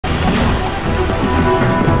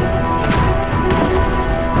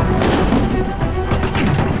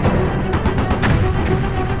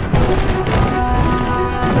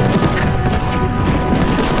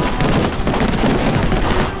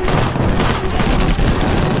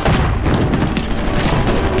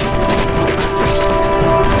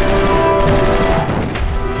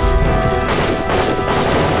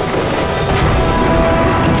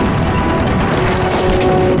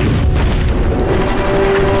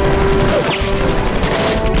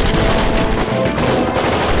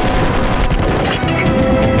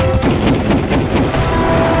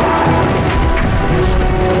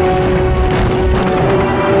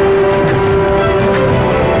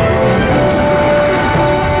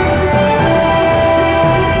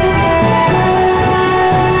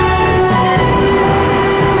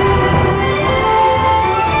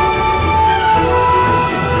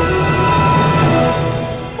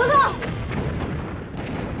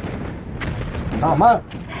纳闷。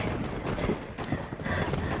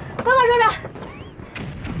报告首长。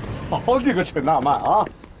好你个陈纳闷啊！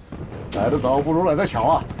来得早不如来得巧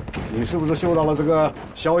啊！你是不是嗅到了这个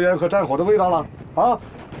硝烟和战火的味道了？啊！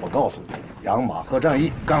我告诉你，养马河战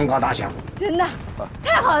役刚刚打响。真的，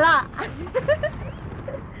太好了！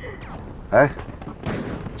哎，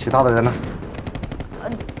其他的人呢？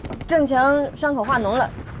郑强伤口化脓了，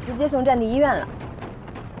直接送战地医院了。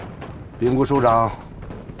兵部首长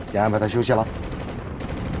也安排他休息了。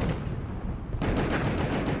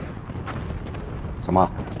怎么？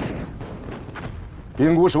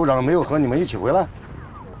兵部首长没有和你们一起回来？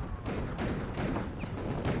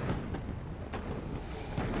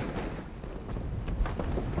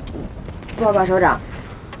报告首长，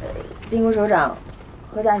兵部首长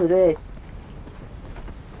和家属队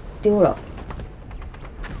丢了。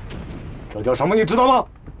这叫什么？你知道吗？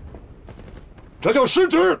这叫失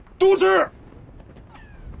职渎职。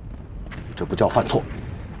这不叫犯错，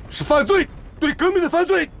是犯罪，对革命的犯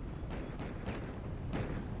罪。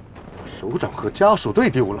首长和家属队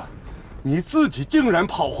丢了，你自己竟然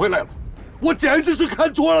跑回来了，我简直是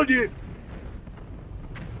看错了你。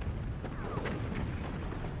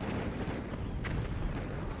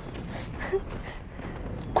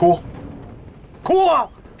哭，哭啊！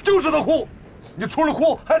就知道哭，你除了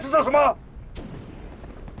哭还知道什么？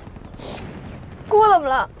哭怎么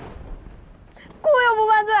了？哭又不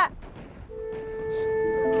犯罪。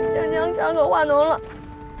郑强伤口化脓了，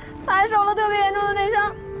他还受了特别严重的内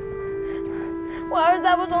伤。我要是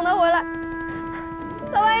再不送他回来，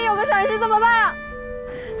他万一有个闪失怎么办呀？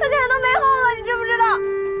他现在都没后了，你知不知道？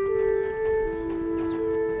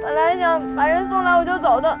本来想把人送来我就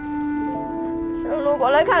走的，顺路过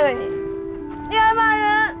来看看你，你还骂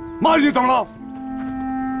人？骂你怎么了？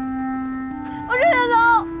我只想走。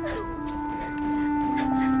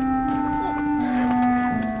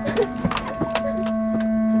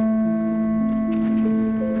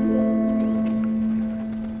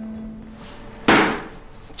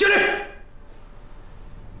敬礼！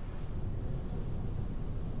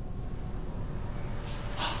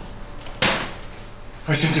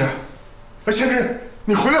哎，贤侄，哎，贤侄，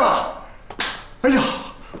你回来了！哎呀，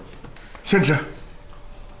贤侄，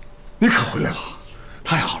你可回来了，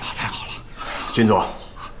太好了，太好了！军座，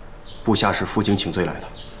部下是负荆请罪来的。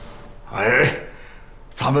哎，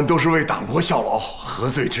咱们都是为党国效劳，何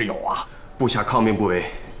罪之有啊？部下抗命不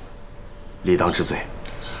为，理当治罪。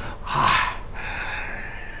哎，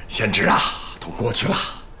贤侄啊，都过去了，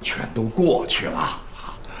全都过去了。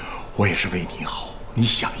我也是为你好，你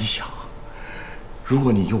想一想，如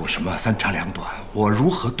果你有什么三长两短，我如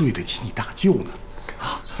何对得起你大舅呢？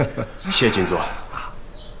啊，谢军座。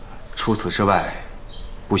除此之外，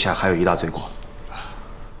部下还有一大罪过。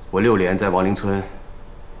我6连在王陵村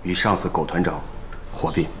与上司苟团长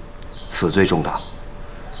火并，此罪重大，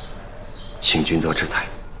请军座制裁。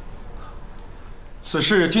此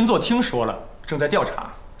事军座听说了，正在调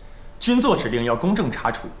查。军座指令要公正查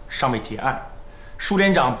处，尚未结案，舒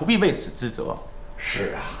连长不必为此自责。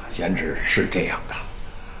是啊，贤侄是这样的。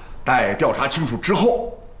待调查清楚之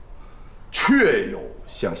后，确有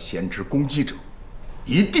向贤侄攻击者，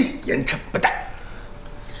一定严惩不贷。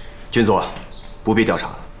军座不必调查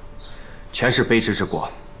了，全是卑职之过，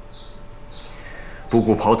不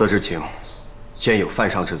顾袍泽之情，兼有犯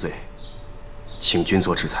上之罪，请军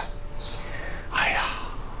座制裁。哎呀，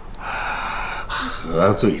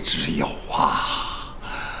何罪之有啊！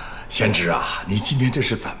贤侄啊，你今天这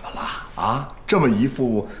是怎么了啊？这么一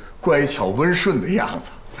副乖巧温顺的样子，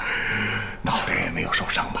脑袋没有受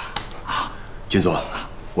伤吧？啊，军座，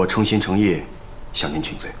我诚心诚意向您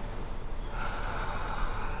请罪。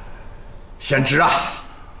贤侄啊，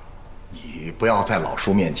你不要在老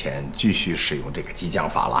叔面前继续使用这个激将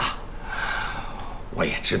法了。我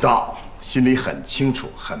也知道，心里很清楚、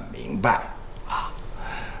很明白啊。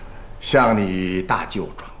向你大舅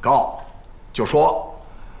转告，就说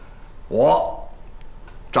我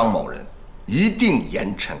张某人一定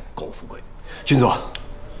严惩苟富贵。军座，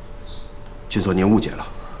军座您误解了，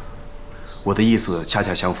我的意思恰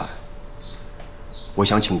恰相反。我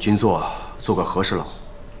想请军座做个和事佬，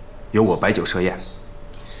由我摆酒设宴，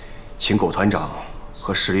请苟团长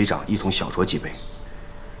和10旅长一同小酌几杯，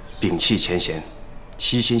摒弃前嫌，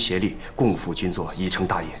齐心协力，共赴军座，以成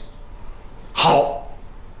大业。好，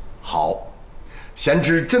好，贤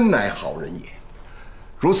侄真乃好人也。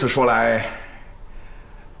如此说来，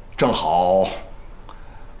正好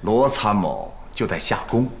罗参谋就在下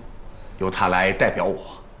宫，由他来代表我，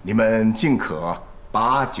你们尽可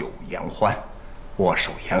把酒言欢，握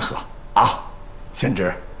手言和啊！贤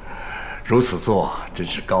侄，如此做真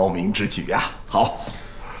是高明之举啊！好，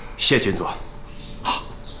谢军座。好。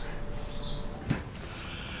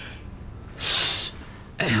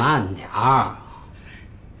慢点儿。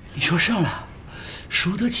你说什么？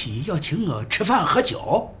输得起要请我吃饭喝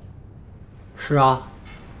酒？是啊，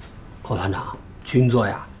寇团长，军座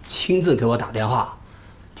呀亲自给我打电话，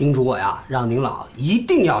叮嘱我呀，让您老一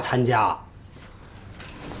定要参加。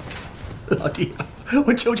老弟，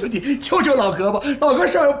我求求你，求求老哥吧！老哥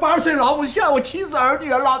上有80岁老母，下有妻子儿女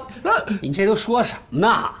啊！你这都说什么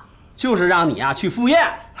呢？就是让你呀去赴宴，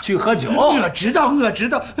去喝酒。我知道，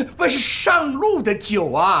不是上路的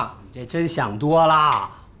酒啊！你这真想多了。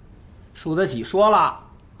输得起说了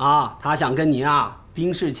啊，他想跟你啊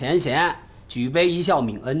冰释前嫌，举杯一笑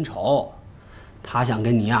泯恩仇。他想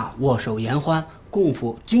跟你啊握手言欢，共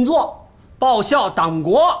赴军座，报效党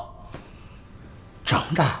国。真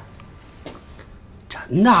的？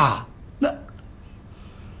真的？那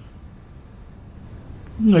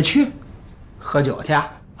我去喝酒去？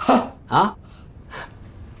哈啊？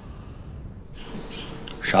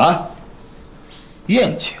啥？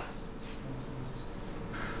宴请？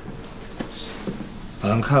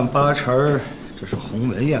俺看八成这是鸿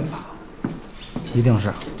门宴吧？一定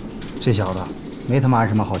是，这小子没他妈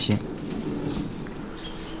什么好心。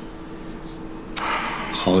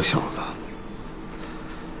好小子，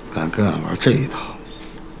敢跟俺玩这一套，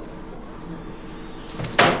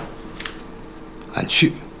俺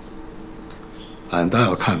去。俺倒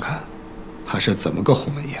要看看他是怎么个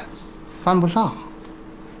鸿门宴。犯不上，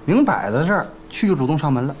明摆在这儿，去就主动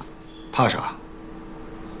上门了。怕啥？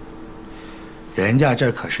人家这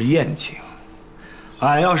可是宴请，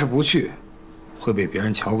俺要是不去，会被别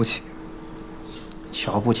人瞧不起。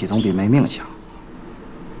瞧不起总比没命强。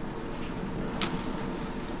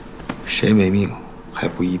谁没命还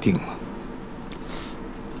不一定呢。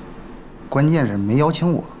关键是没邀请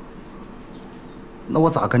我，那我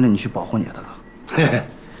咋跟着你去保护你啊，大哥？嘿嘿，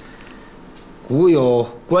古有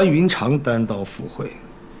关云长单刀赴会，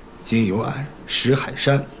今有俺石海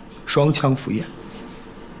山双枪赴宴，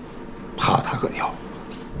怕他个鸟！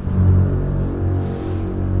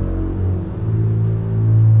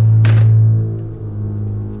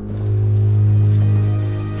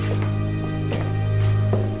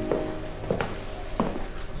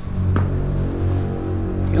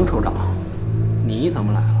丁处长，你怎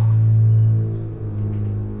么来了？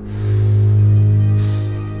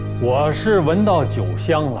我是闻到酒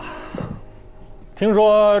香了，听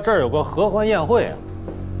说这儿有个合欢宴会啊。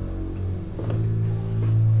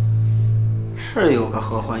是有个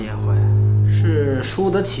合欢宴会，是输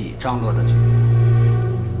得起张罗的局。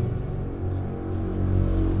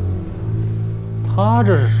他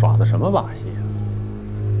这是耍的什么把戏啊？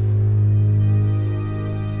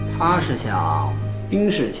他是想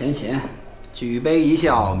冰释前嫌，举杯一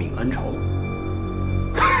笑泯恩仇。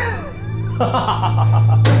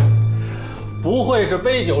不会是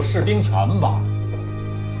杯酒释兵权吧？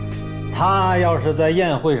他要是在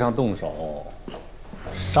宴会上动手，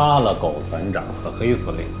杀了狗团长和黑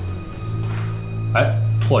司令，哎，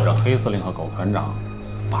或者黑司令和狗团长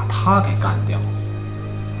把他给干掉，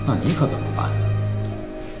那你可怎么办呢？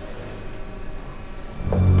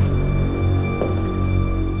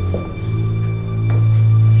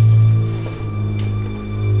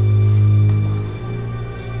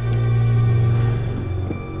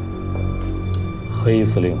黑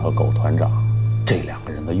司令和狗团长这两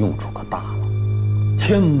个人的用处可大了，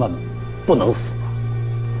千万不能死啊！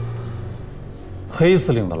黑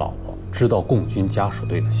司令的老婆知道共军家属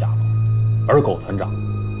队的下落，而狗团长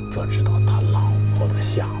则知道他老婆的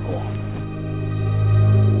下落。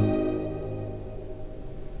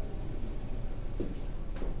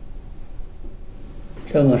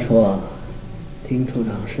这么说，丁处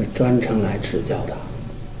长是专程来指教的。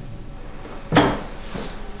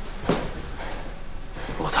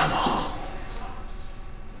罗参谋，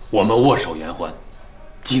我们握手言欢，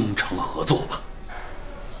精诚合作吧。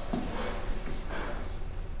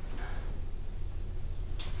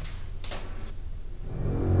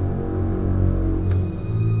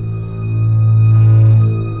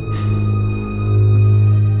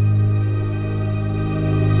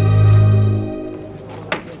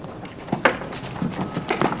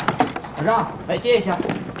老张，来接一下。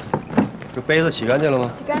这杯子洗干净了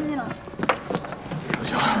吗？洗干净了。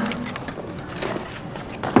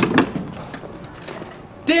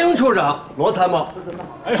丁处长，罗参谋。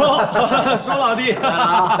哎呦，双老弟，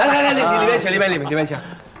来，里面请，里面请。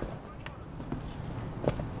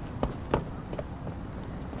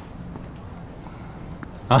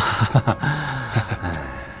啊，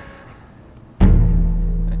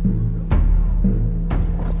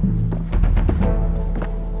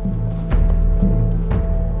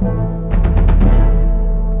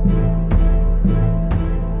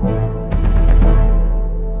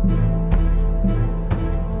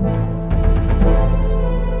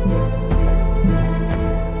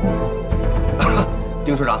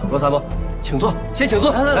处长、罗参谋，请坐，先请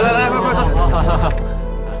坐。来，快坐。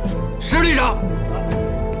石旅长，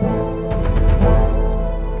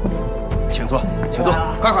请坐，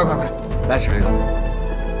快，来，石旅长，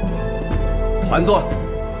团坐。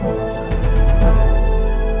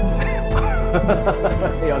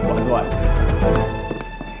哎呀，团坐呀！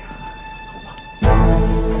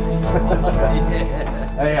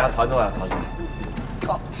哎呀，团坐。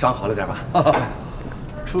好，伤好了点吧？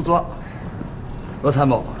出座，罗参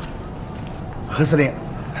谋，何司令，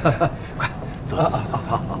快坐，道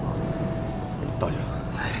去。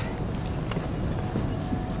来，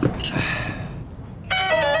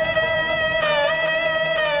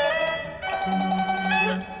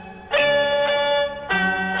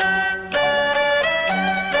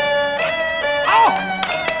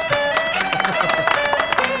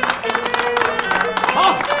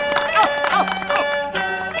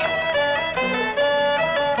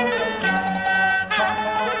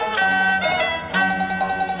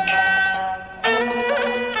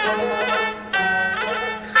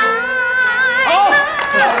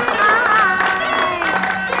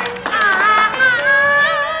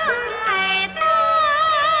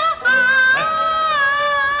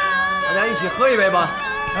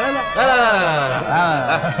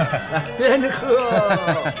边喝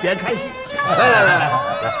边开心。来。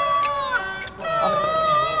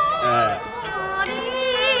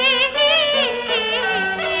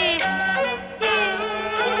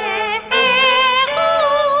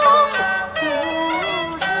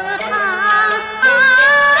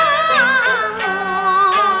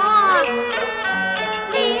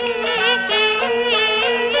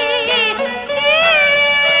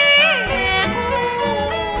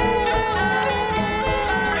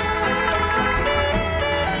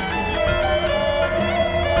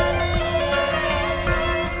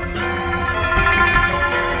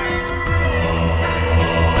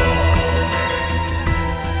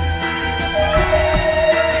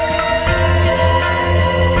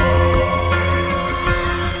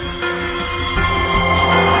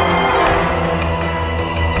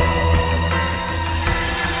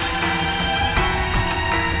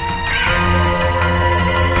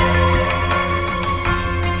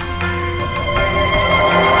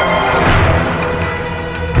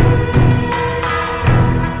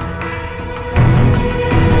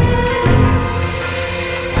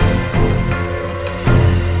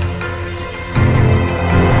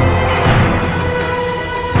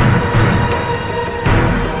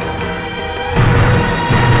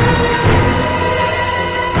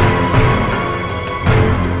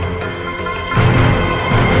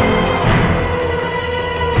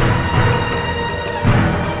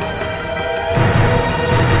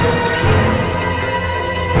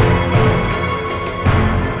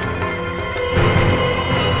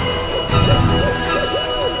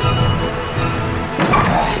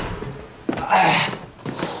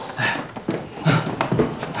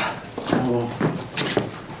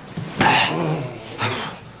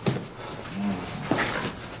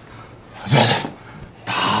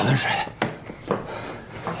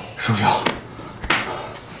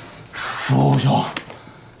叔兄，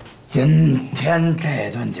今天这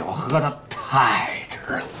顿酒喝的太值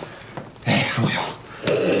了。哎，叔兄，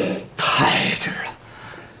太值了。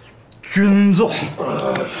军座，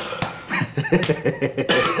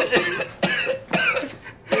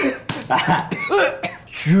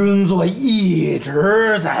军座一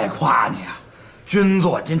直在夸你啊。军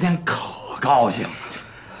座今天可高兴了。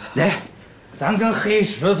来，咱跟黑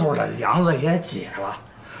石头的梁子也解了，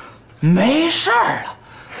没事儿了。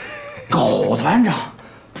狗团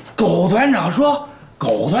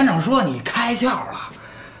长说你开窍了，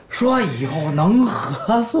说以后能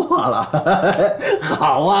合作了。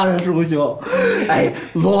好啊，叔兄。哎，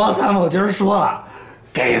罗参谋今儿说了，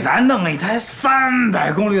给咱弄一台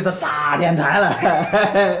300功率的大电台了。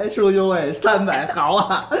叔兄哎，300好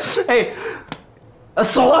啊。哎，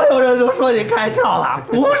所有人都说你开窍了，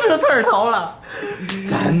不是刺儿头了，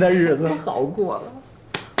咱的日子好过了，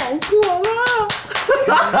好过了。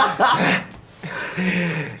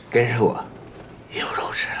跟着我，有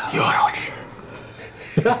肉吃了，有肉吃，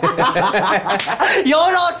有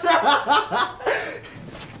肉吃。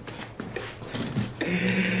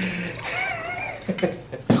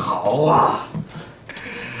好啊，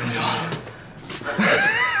叔兄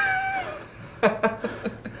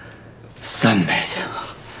，300钱啊，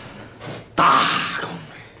大功率，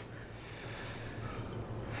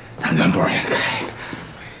咱跟波儿也开。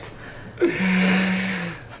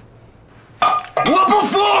我不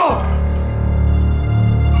服！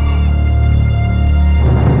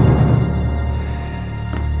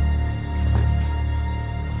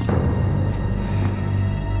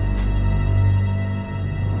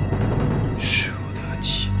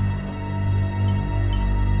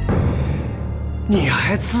你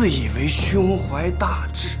还自以为胸怀大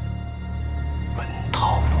志，文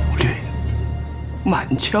韬武略，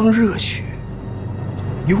满腔热血，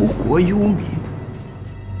忧国忧民。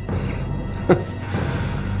哼，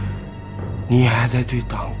你还在对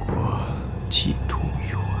党国记痛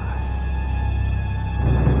忧爱，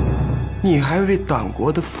你还为党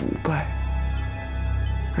国的腐败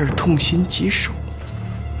而痛心疾首。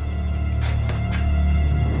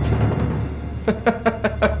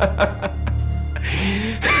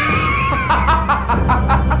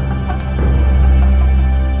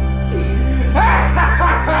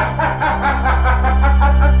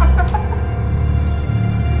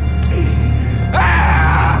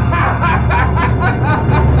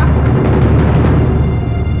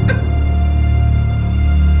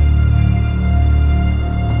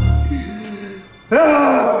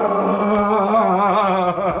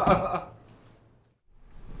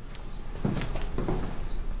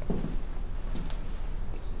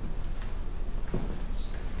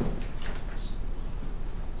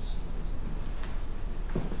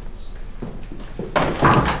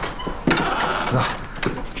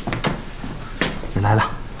人来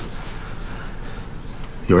了，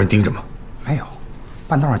有人盯着吗？没有，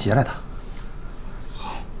半道上劫来的。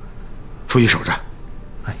好，出去守着。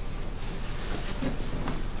哎，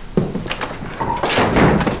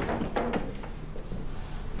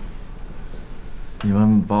你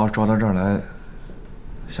们把我抓到这儿来，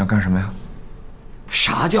想干什么呀？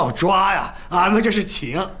啥叫抓呀？俺们这是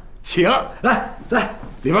请，来，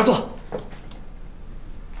里边坐。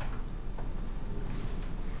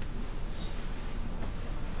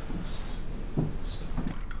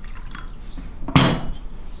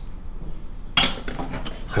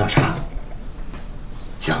喝点茶，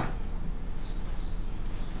请。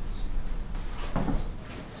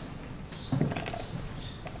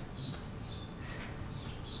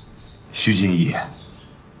徐俊义，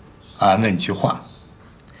俺问你句话，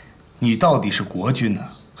你到底是国军呢，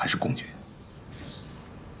还是共军？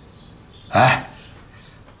哎，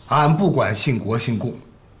俺不管姓国姓共，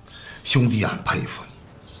兄弟，俺佩服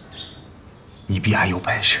你，你比俺有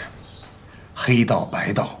本事，黑道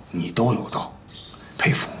白道你都有道。佩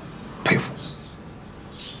服，佩服。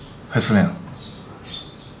裴司令，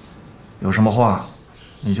有什么话，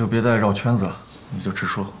你就别再绕圈子了，你就直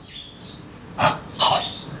说。啊，好。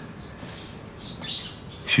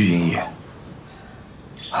徐俊义，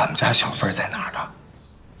俺们家小芬在哪儿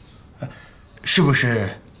呢？是不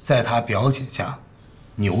是在他表姐家、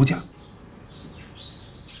牛家？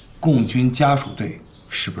共军家属队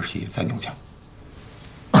是不是也在牛家？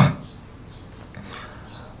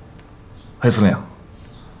裴司令。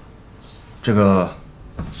这个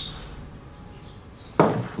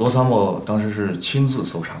罗参谋当时是亲自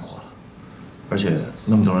搜查过了，而且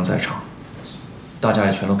那么多人在场，大家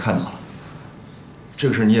也全都看到了。这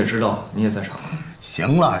个事你也知道，你也在场。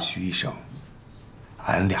行了，徐医生，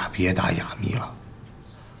俺俩别打哑谜了。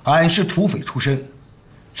俺是土匪出身，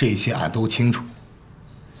这些俺都清楚。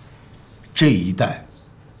这一带，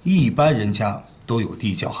一般人家都有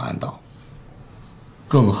地窖和暗道，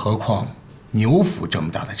更何况牛府这么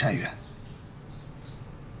大的宅院。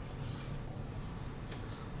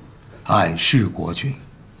俺是国军，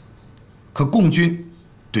可共军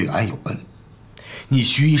对俺有恩，你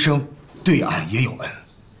徐医生对俺也有恩。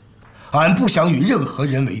俺不想与任何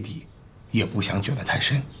人为敌，也不想卷得太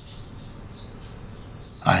深。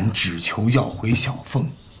俺只求要回小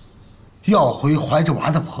凤，要回怀着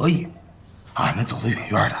娃的婆姨，俺们走得远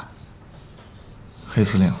远的。黑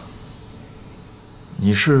司令，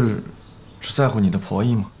你是只在乎你的婆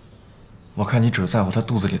姨吗？我看你只在乎她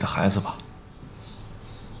肚子里的孩子吧。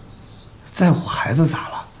在乎孩子咋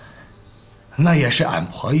了？那也是俺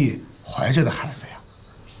婆姨怀着的孩子呀。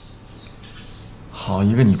好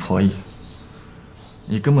一个你婆姨！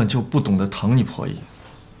你根本就不懂得疼你婆姨。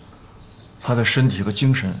她的身体和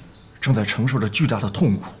精神正在承受着巨大的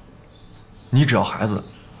痛苦。你只要孩子，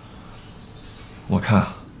我看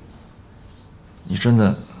你真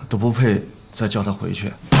的都不配再叫她回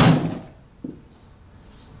去。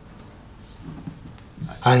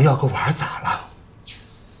俺要个娃咋了？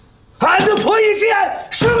俺的婆姨给俺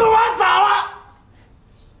生个娃咋了？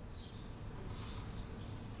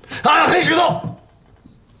俺黑石头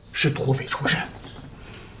是土匪出身，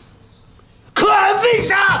可俺为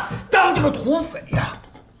啥当这个土匪呀？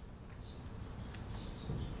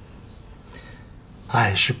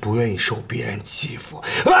俺是不愿意受别人欺负，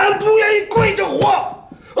俺不愿意跪着活，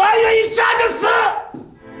俺愿意站着死。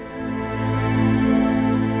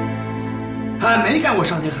俺没干过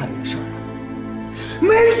伤天害理的事儿。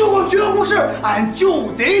没做过绝户事，俺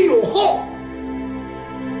就得有后。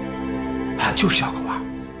俺就是要个娃，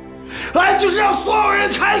俺就是让所有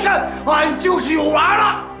人看一看，俺就是有娃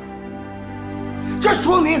了。这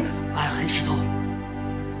说明俺黑石头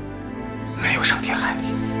没有伤天害理，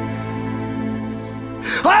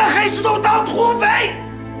俺黑石头当土匪，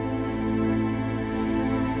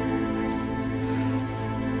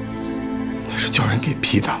那是叫人给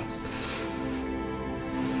逼的。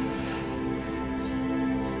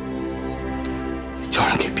叫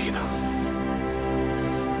人给逼的。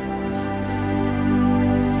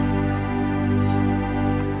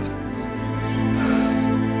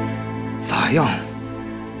咋样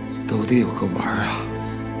都得有个玩儿啊！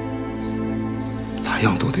咋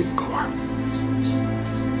样都得有个玩儿。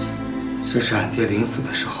这是俺爹临死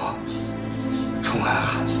的时候冲俺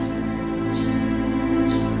喊的。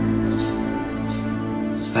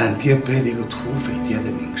俺爹背了一个土匪爹的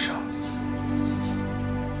名声，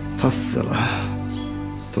他死了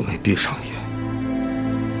都没闭上眼。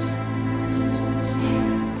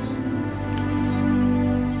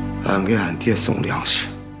俺给俺爹送粮食，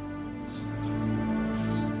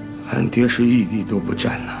俺爹是一滴都不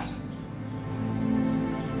沾呐，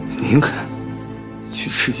宁肯去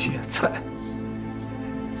吃野菜，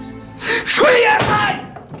吃野菜。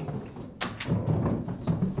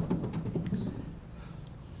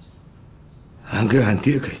俺给俺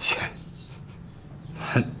爹给钱，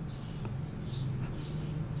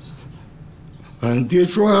俺爹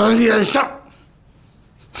说俺脸上，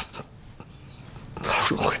他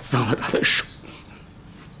说会脏了他的手。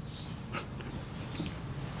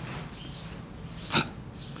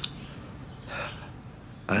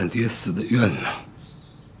俺爹死的冤呐，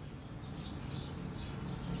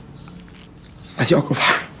俺要个娃，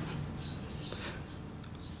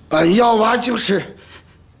俺要娃就是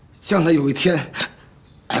将来有一天，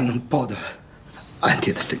俺能抱到俺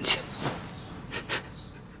爹的坟前，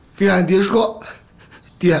给俺爹说：“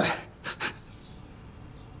爹，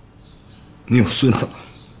你有孙子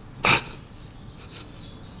了，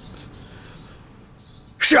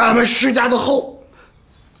是俺们石家的后，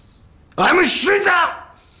俺们石家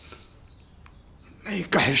没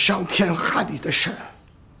干伤天害理的事儿，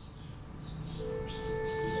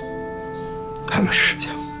俺们石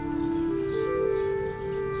家。”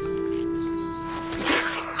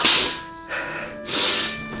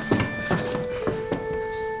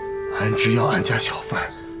俺只要俺家小芬儿，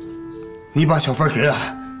你把小芬儿给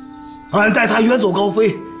俺，俺带她远走高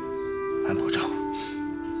飞，俺保证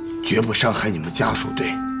绝不伤害你们家属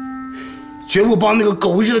队，绝不帮那个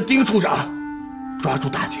狗日的丁处长抓住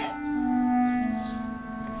大姐。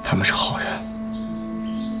他们是好人，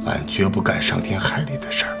俺绝不干伤天害理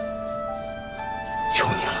的事儿。求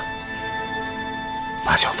你了，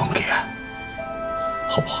把小凤给俺，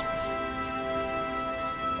好不好？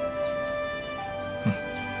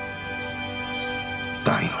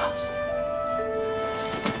答应了，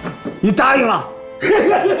你答应了，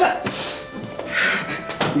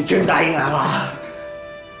你真答应俺了。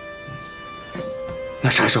那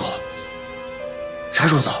啥时候？啥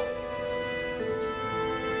时候走？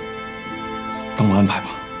等我安排吧。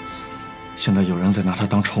现在有人在拿他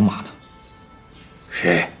当筹码呢。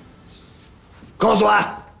谁？告诉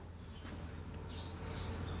俺。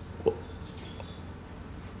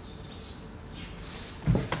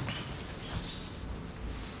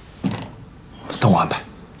等我安排。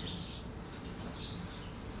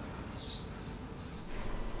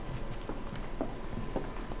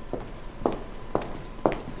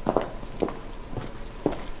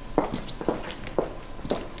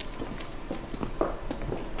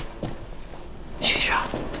徐医生，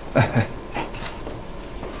哎，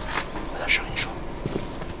我有事跟你说。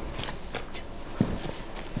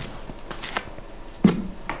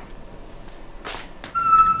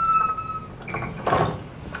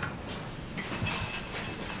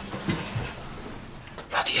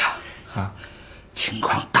老弟呀，情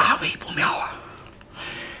况大为不妙啊！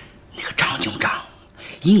那个张军长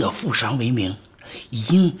以我负伤为名，已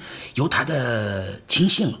经由他的亲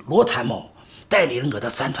信罗参谋带领了我的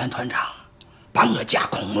3团团长，把我架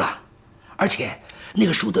空了，而且那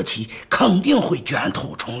个舒德奇肯定会卷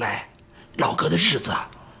土重来，老哥的日子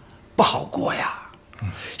不好过呀。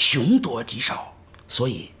凶多吉少，所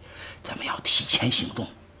以咱们要提前行动。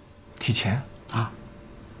提前啊？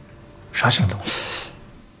啥行动？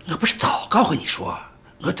我不是早告诉你说，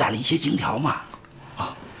我攒了一些金条吗？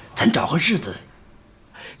啊，咱找个日子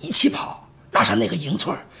一起跑，拉上那个营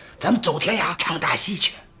村，咱们走天涯唱大戏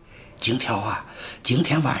去。金条啊，今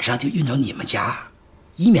天晚上就运到你们家，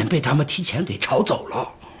以免被他们提前给抄走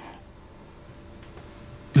了。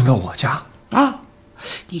运到我家？啊，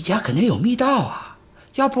你家肯定有密道啊，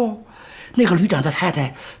要不那个旅长的太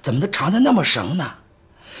太怎么能藏得那么深呢？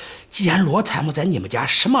既然罗参谋在你们家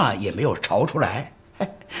什么也没有抄出来，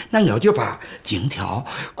那我就把金条、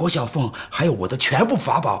郭小凤还有我的全部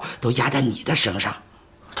法宝都压在你的身上。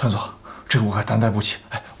团座，这个我还担待不起。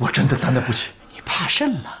哎，我真的担待不起。你怕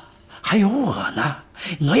甚呢？还有我呢，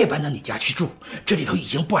我也搬到你家去住，这里头已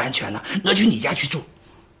经不安全了，我去你家去住。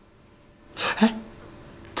哎，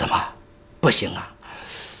怎么不行啊？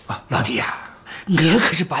老弟呀，我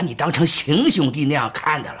可是把你当成亲兄弟那样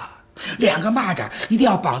看的了，两个蚂蚱一定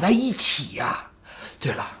要绑在一起呀。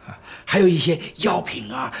对了，还有一些药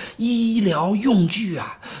品啊、医疗用具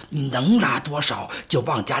啊，你能拉多少就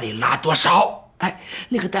往家里拉多少。哎，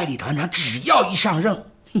那个代理团长只要一上任，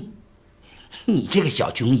你这个小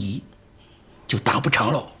军医就当不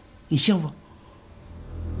成喽，你信不？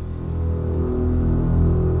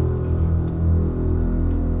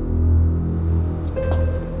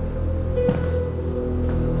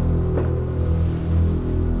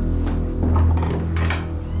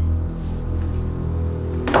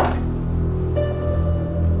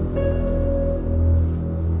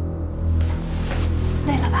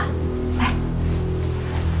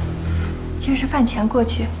今儿是饭前过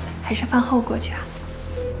去，还是饭后过去啊？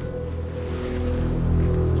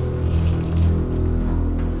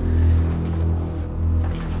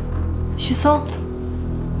许嵩，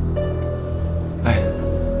哎，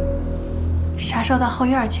啥时候到后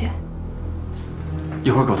院去？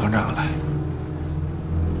一会儿狗团长要来。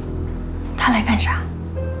他来干啥？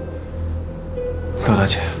窦大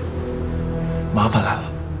姐，麻烦来了。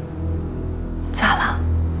咋了？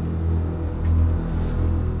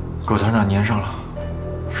狗团长粘上了，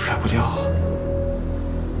甩不掉。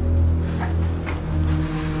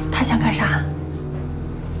他想干啥？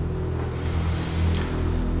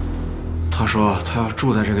他说他要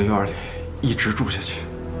住在这个院里，一直住下去。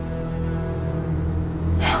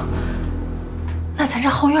哎呦，那咱这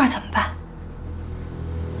后院怎么办？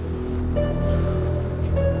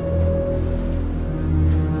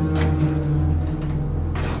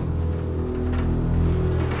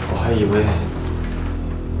我还以为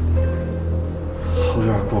后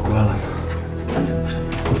院过关了呢。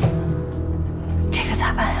这个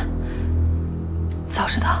咋办呀？早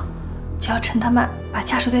知道就要趁他们把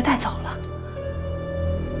家属队带走了。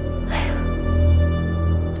哎呀，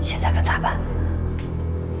现在可咋办？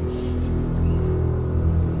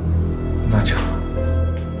那就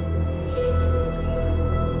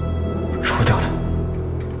除掉他。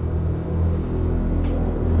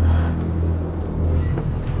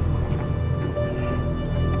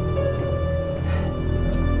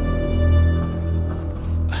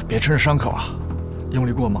别趁着伤口啊，用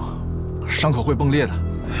力过猛，伤口会崩裂的。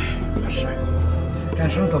是，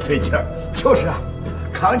干什么都费劲儿。就是啊，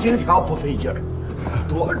扛金条不费劲儿，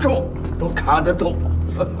多重都扛得动。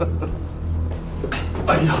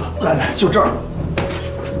哎呀，来来，就这儿。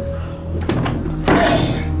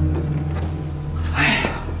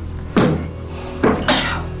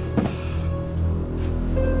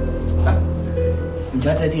你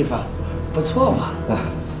家这地方不错嘛？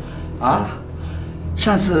啊，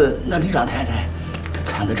上次那旅长太太都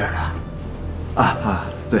藏在这儿了。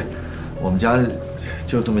对，我们家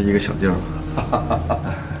就这么一个小地儿。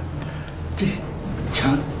这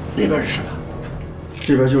墙那边是什么？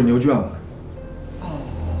这边就是牛圈了。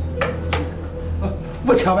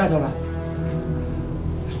不墙外头了。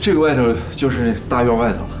这个外头就是大院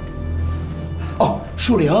外头了。哦，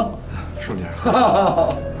树林。树林。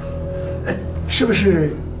哎，是不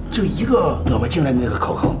是就一个我们进来的那个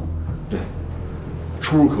口？对，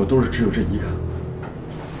出入口都是只有这一个。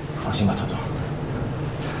放心吧，团团，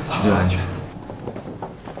绝对安全。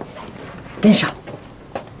跟上。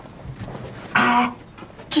哎，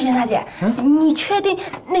志贤大姐，你确定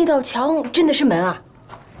那道墙真的是门啊？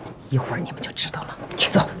一会儿你们就知道了。去，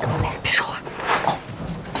走，别说话。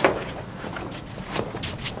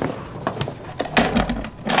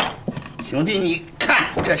兄弟，你看，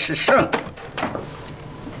这是胜。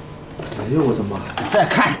哎呦，我的妈！再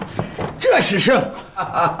看，这是胜。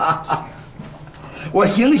我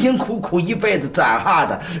辛辛苦苦一辈子攒下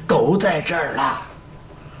的都在这儿了。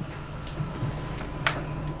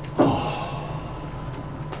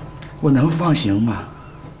我能放行吗？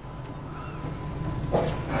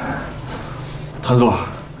团座，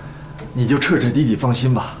你就彻彻底底放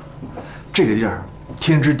心吧。这个地儿，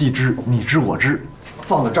天知地知，你知我知，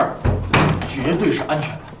放在这儿，绝对是安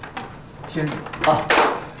全的。天啊，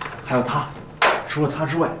还有他，除了他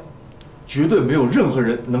之外，绝对没有任何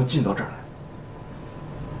人能进到这儿来。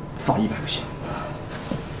放100个心。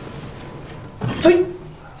飞。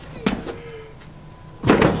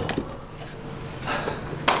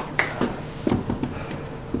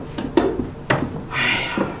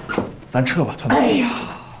咱撤吧，团队。哎呀，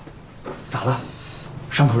咋了？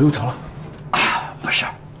伤口流产了？啊，没事，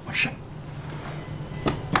没事。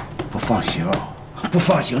不放心，不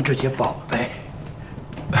放心这些宝贝。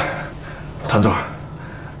团座，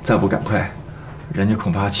再不赶快，人家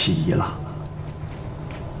恐怕起疑了。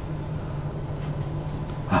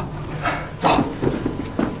啊，走。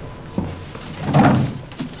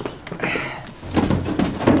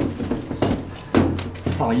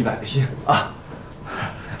放100个心啊，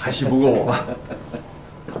还信不过我吧？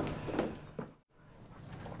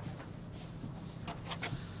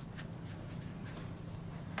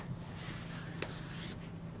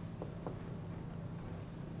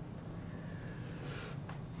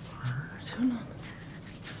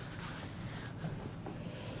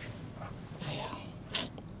哎呀，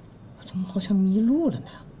我怎么好像迷路了呢？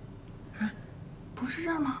啊，不是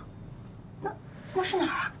这儿吗？那是哪儿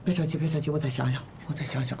啊？别着急，别着急，我再想想，我再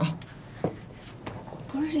想想啊。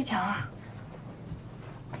不是这墙啊。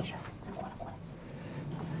没事，再过来过来。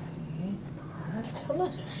哎，哪儿去了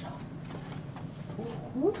这是？走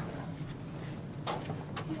糊涂了。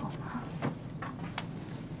没有啊。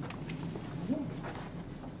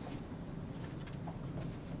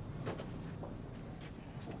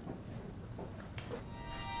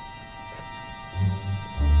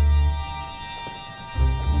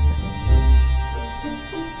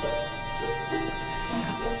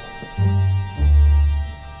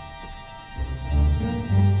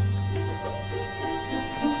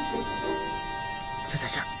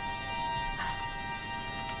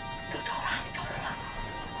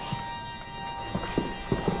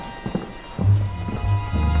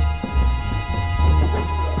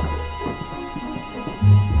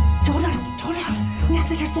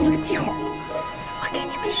做了个记号，我跟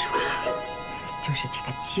你们说，就是这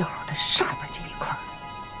个记号的上边这一块，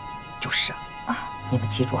就是啊，你们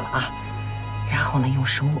记住了啊。然后呢，用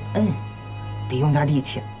手摁，得用点力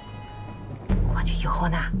气。过去以后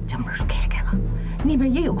呢，这门就开开了，那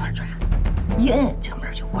边也有块砖，一摁这门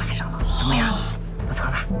就关上了。怎么样？不错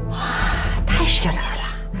吧？哇，太神奇了！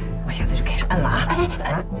我现在就开始摁了啊！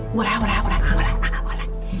哎，我来啊！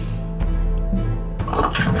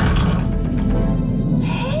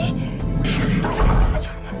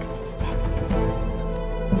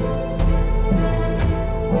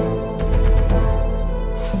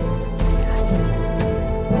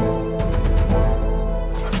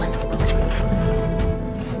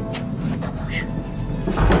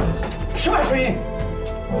什么声音？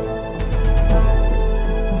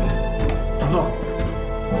长座，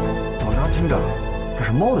我刚听着，这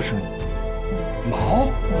是猫的声音。毛？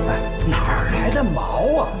哎，哪儿来的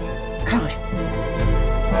毛啊？看上去。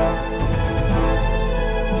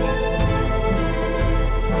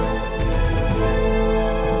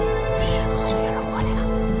好像有人过来了。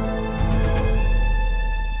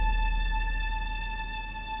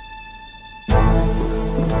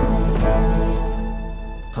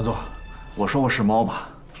团座，我说过是猫吧？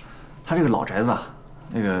他这个老宅子啊，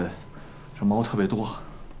这猫特别多。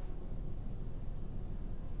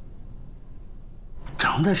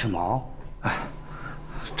长的是毛？哎，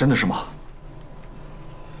真的是猫。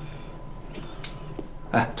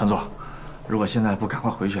哎，团座，如果现在不赶快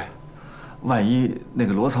回去，万一那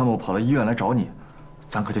个罗参谋跑到医院来找你，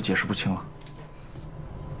咱可就解释不清了。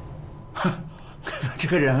哼，这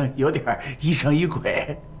个人有点疑神疑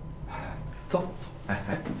鬼。走，哎，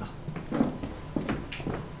走。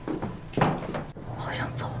好像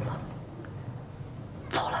走了，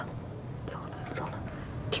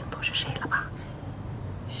听懂是谁了吧？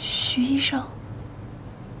徐医生。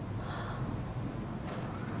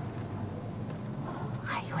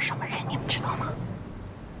还有什么人你们知道吗？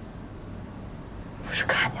不是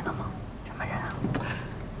看见了吗？什么人啊？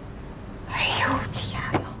哎呦天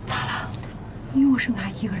哪！咋了？又是俺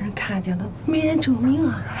一个人看见的，没人证明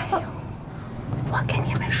啊！哎呦，我跟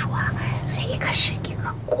你们说，那可是一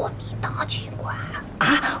个国民党军官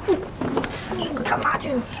啊！你干嘛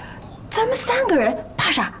去？咱们3个人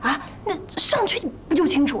怕啥啊？那上去不就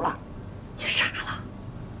清楚了？你傻了？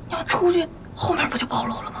你要出去，后面不就暴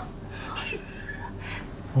露了吗？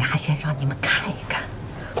俺先让你们看一看。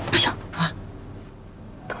不行啊，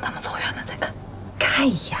等他们走远了再看。看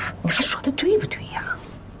一眼，俺说的对不对呀？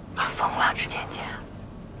你疯了，支尖尖，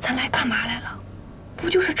咱来干嘛来了？不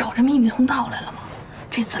就是找着秘密通道来了吗？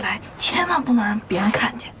这次来千万不能让别人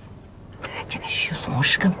看见。这个徐松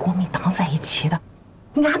是跟国民党在一起的，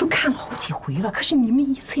俺都看了好几回了，可是你们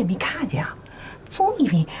一次也没看见啊！总以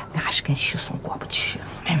为俺是跟徐松过不去。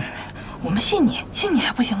没，我们信你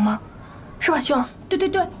还不行吗？是吧，秀？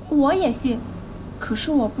对，我也信。可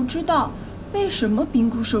是我不知道为什么兵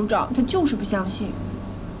库首长他就是不相信。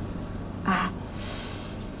哎，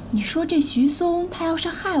你说这徐松他要是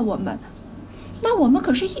害我们，那我们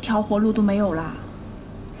可是一条活路都没有了。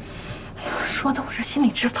哎呀，说的我这心里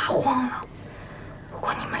直发慌呢。不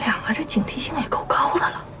过你们两个这警惕性也够高的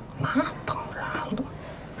了。那当然了。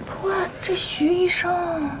不过这徐医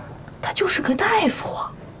生，他就是个大夫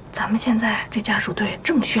啊。咱们现在这家属队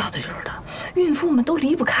正需要的就是他，孕妇们都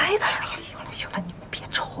离不开他呀。哎呀，行了行了，你们别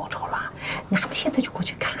吵吵了，俺们现在就过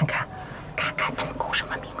去看看，看看总够什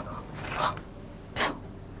么名额啊。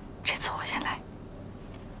这次我先来。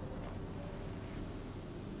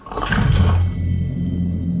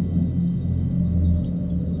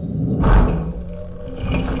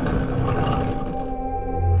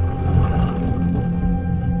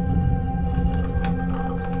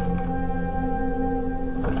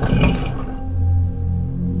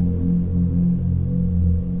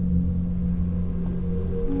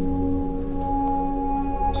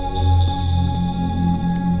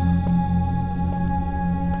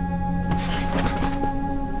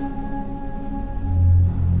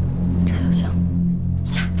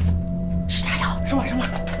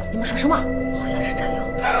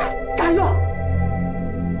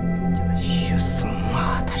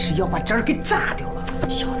这儿给炸掉了，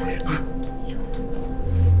小点声啊！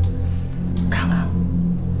看看，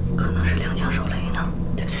可能是两枪手雷呢，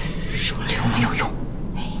对不对？手雷有没有用？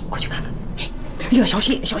哎，过去看看。哎，要小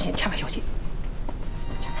心，小心，千万小心！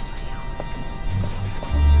千万小心啊！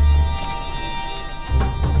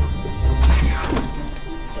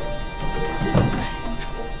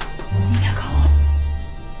你们俩靠后，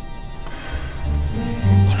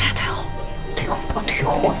你们俩退后，退后，往退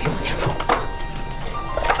后，别往前走。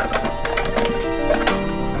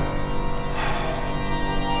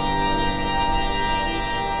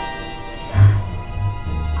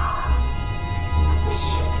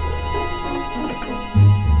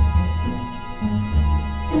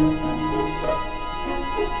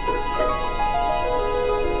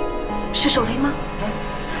是手雷吗？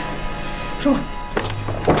说吧。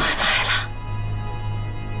发财了！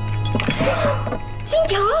金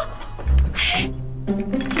条！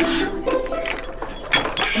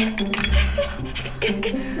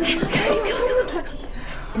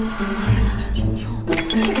金条！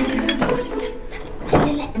来，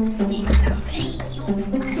你拿点。哎呦，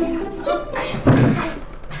哎呀！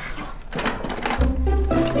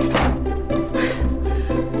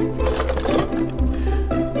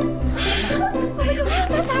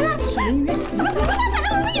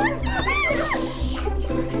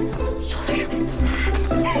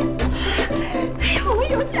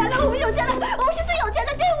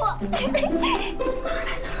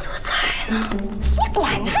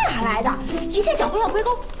一切缴获要归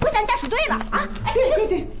公，归咱家属队了啊！哎，对对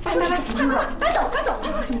对，快快快，搬走搬走，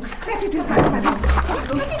快走！哎，对对，搬走搬走。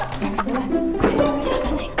看这个，看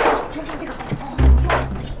这个，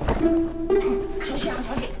小心啊，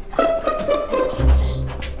小心！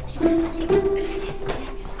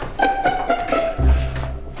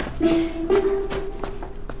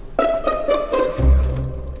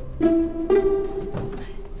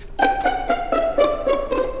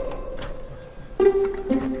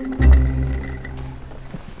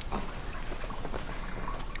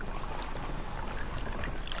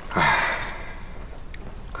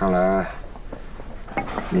看来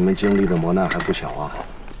你们经历的磨难还不小啊！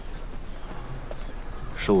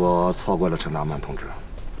是我错怪了陈大曼同志。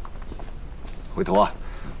回头啊，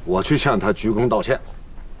我去向他鞠躬道歉。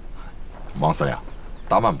王司令，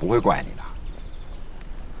大曼不会怪你的。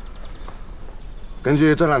根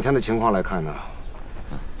据这2天的情况来看呢，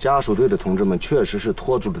家属队的同志们确实是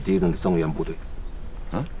拖住了敌人的增援部队。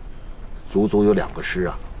足足有2个师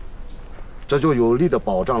啊！这就有力地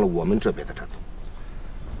保障了我们这边的战斗。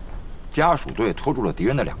家属队拖住了敌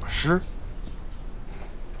人的2个师。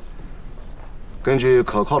根据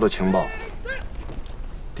可靠的情报，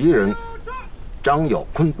敌人张耀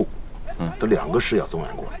坤部的2个师要增援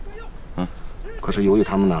过来。可是由于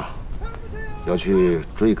他们呢要去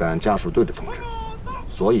追赶家属队的同志，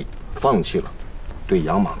所以放弃了对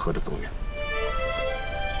养马河的增援。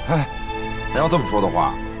哎，那要这么说的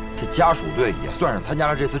话，这家属队也算是参加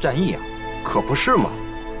了这次战役啊。可不是嘛！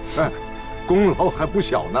哎，功劳还不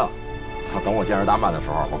小呢。等我见着大曼的时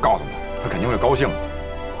候，我告诉他，他肯定会高兴的。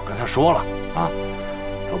我跟他说了啊，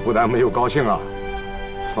他不但没有高兴啊，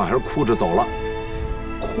反而哭着走了。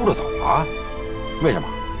哭着走了？为什么？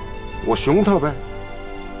我熊他呗。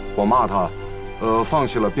我骂他，放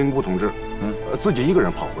弃了兵部同志，自己一个人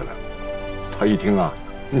跑回来了。他一听啊，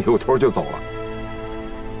扭头就走了。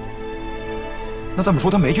那这么说，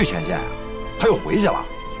他没去前线啊？他又回去了？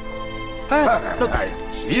哎呀，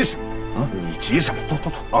急什么？你急什么？坐坐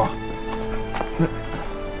坐啊！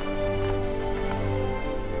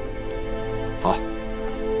好，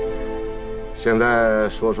现在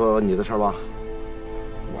说说你的事儿吧。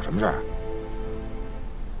我什么事儿？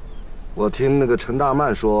我听那个陈大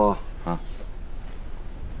曼说啊，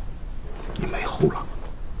你没后了。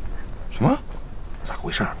什么？咋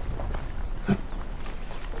回事？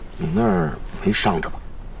你那儿没伤着吧？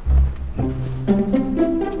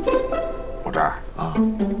我这儿啊，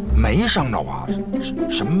没伤着啊，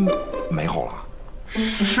什么没后了？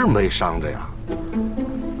是没伤着呀。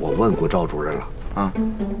我问过赵主任了，啊，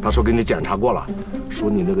他说给你检查过了，说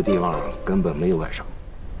你那个地方根本没有外伤。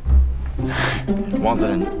王司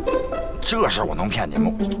令，这事儿我能骗你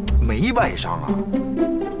吗？没外伤啊，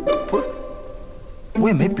不是，我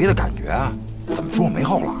也没别的感觉啊，怎么说我没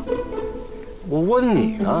后了？我问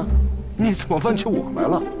你呢，你怎么问起我来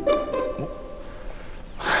了？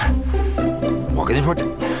我跟您说，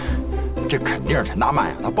这肯定是陈大曼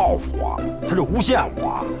呀，他报复我，他这诬陷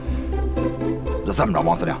我。那这么着，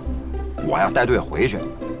王司令，我呀带队回去，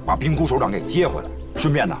把兵窟首长给接回来，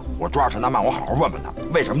顺便呢，我抓着陈大曼，我好好问问他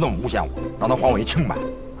为什么这么诬陷我，让他还我一清白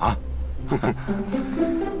啊！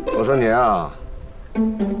我说你啊，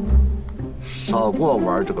少给我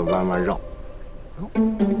玩这个弯弯绕，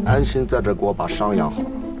安心在这给我把伤养好了。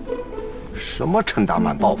什么陈大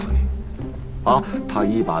曼报复你？啊，他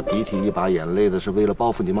一把鼻涕一把眼泪的是为了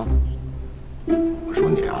报复你吗？我说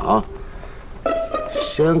你啊，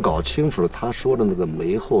先搞清楚了他说的那个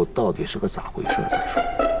梅后到底是个咋回事再说。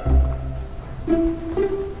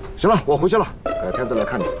行了，我回去了，改天再来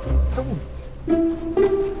看你。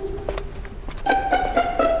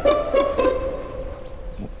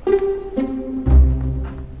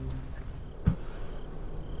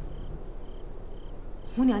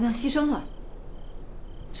吴娘娘牺牲了，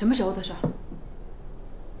什么时候的事儿？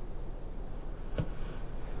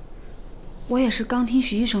我也是刚听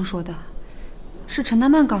徐医生说的，是陈大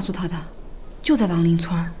曼告诉他的，就在王林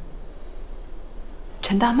村。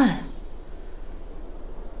陈大曼，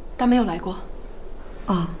他没有来过。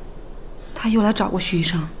哦，他又来找过徐医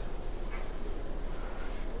生。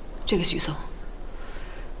这个徐松，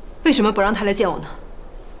为什么不让他来见我呢？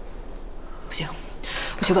不行，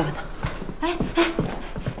我去问问他。哎，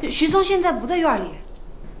徐松现在不在院里。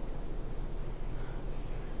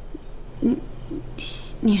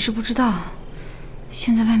你是不知道，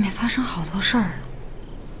现在外面发生好多事儿。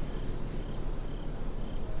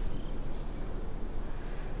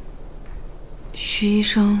徐医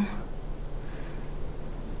生，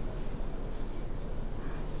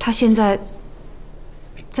他现在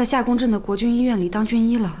在夏宫镇的国军医院里当军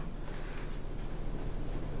医了，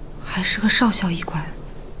还是个少校医官。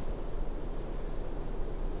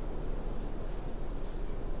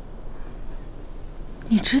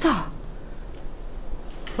你知道？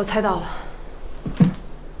我猜到了，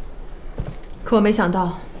可我没想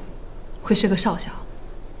到会是个少校，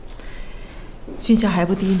军衔还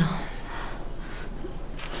不低呢。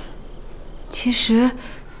其实，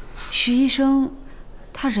徐医生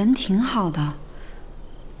他人挺好的，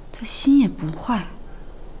他心也不坏。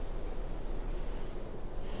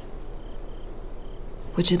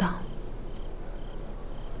我知道，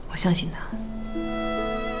我相信他。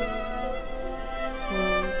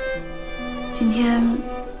今天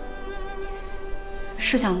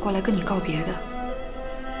是想过来跟你告别的。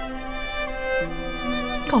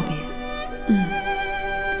告别？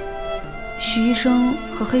徐医生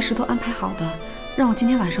和黑石头安排好的，让我今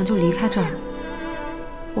天晚上就离开这儿。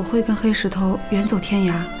我会跟黑石头远走天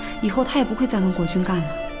涯，以后他也不会再跟国军干了。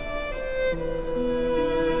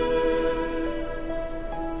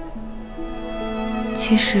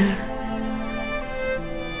其实，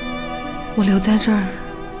我留在这儿，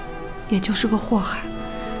也就是个祸害。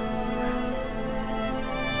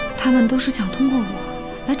他们都是想通过我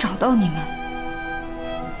来找到你们。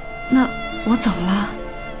那我走了，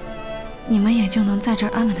你们也就能在这儿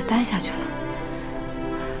安稳地待下去了，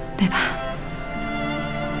对吧？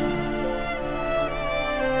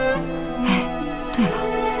哎，对了，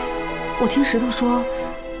我听石头说，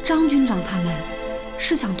张军长他们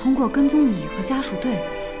是想通过跟踪你和家属队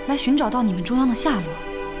来寻找到你们中央的下落。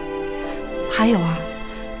还有啊，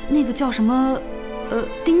那个叫什么，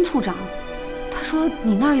丁处长，他说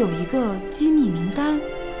你那儿有一个机密名单，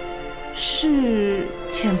是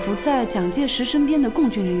潜伏在蒋介石身边的共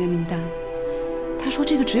军人员名单。他说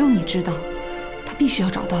这个只有你知道，他必须要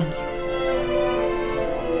找到你。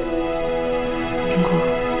林果，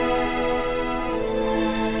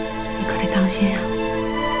你可得当心呀。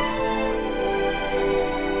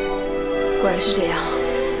果然是这样。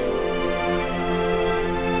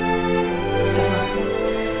大凤，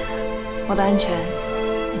我的安全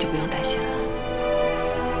你就不用担心了。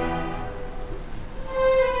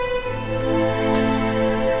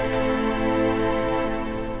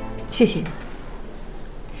谢谢你。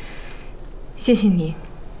谢谢你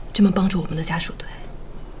这么帮助我们的家属队，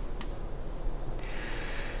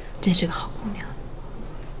真是个好姑娘。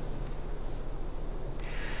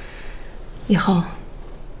以后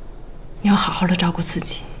你要好好的照顾自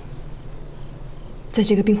己，在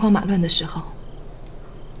这个兵荒马乱的时候，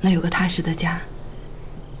能有个踏实的家，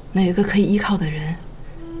能有一个可以依靠的人，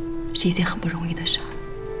是一件很不容易的事儿。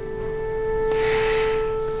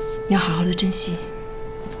你要好好的珍惜，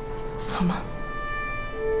好吗？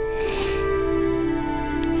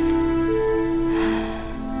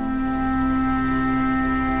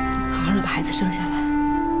好好的把孩子生下来。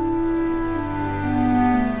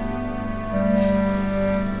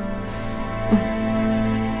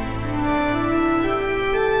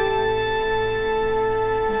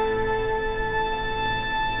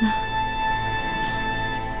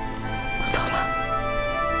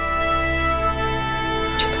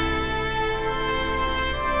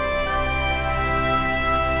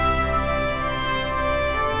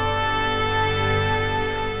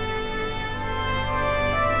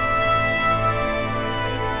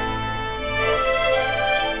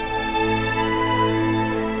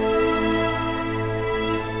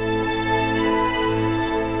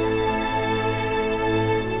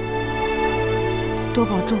多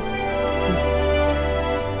保重。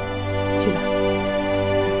去吧。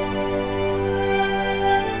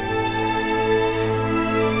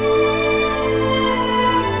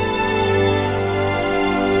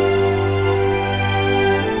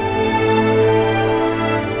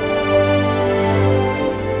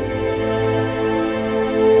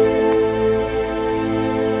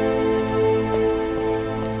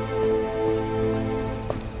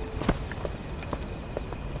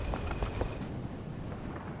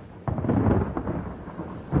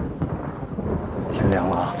凉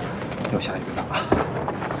了啊，又下雨了啊！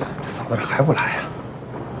这嫂子这还不来呀？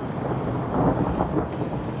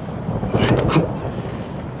住！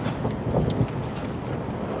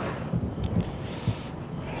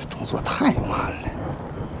动作太慢了。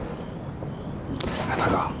哎，大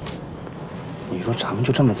哥，你说咱们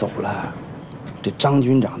就这么走了，这张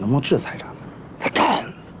军长能不能制裁咱们？他敢！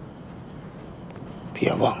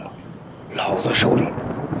别忘了，老子手里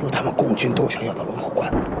有他们共军都想要的龙口关。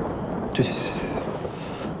对。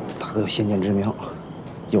大哥有先见之明，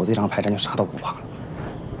有这张牌咱就啥都不怕了。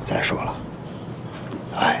再说了，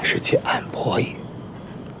俺是借俺婆姨，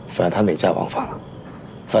犯他哪家王法了？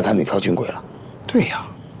犯他哪条军规了？对呀，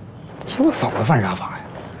这我嫂子犯啥法呀？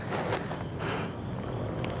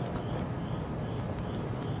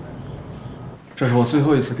这是我最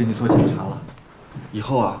后一次给你做检查了，以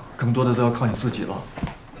后啊，更多的都要靠你自己了。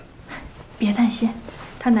别担心，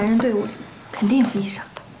他男人队伍里肯定有医生。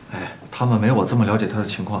哎，他们没我这么了解他的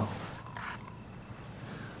情况。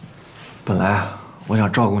本来啊，我想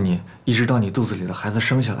照顾你，一直到你肚子里的孩子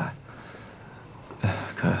生下来。哎，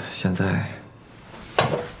可现在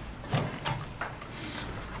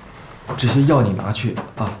这些药你拿去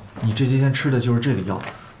啊，你这些天吃的就是这个药，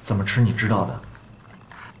怎么吃你知道的。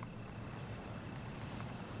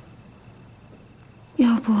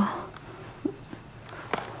要不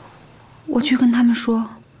我去跟他们说，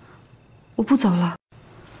我不走了。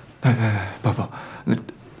不，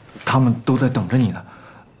他们都在等着你呢，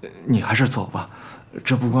你还是走吧，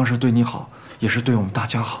这不光是对你好，也是对我们大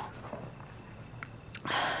家好。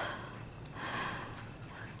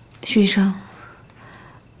徐医生，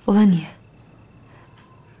我问你，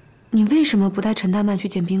你为什么不带陈大曼去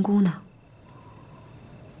见冰姑呢？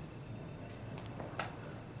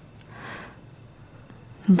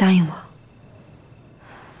你答应我，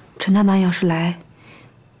陈大曼要是来，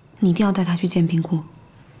你一定要带她去见冰姑，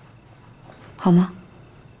好吗？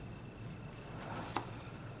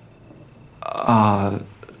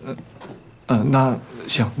那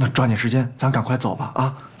行，那抓紧时间，咱赶快走吧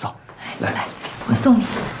啊！走，来，我送你。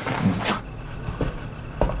走。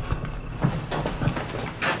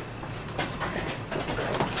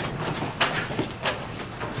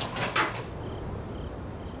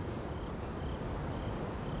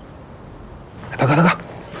大哥，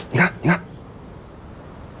你看，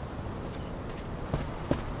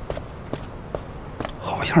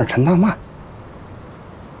好像是陈大曼，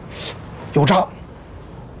有招。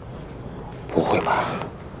不会吧？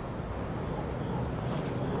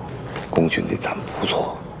共军对咱们不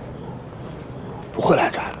错，不会来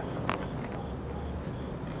咱们。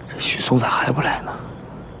这许嵩咋还不来呢？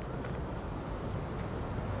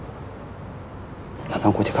那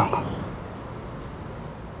咱过去看看。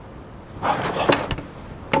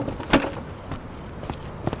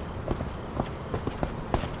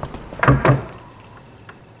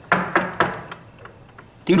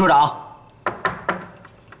丁处长，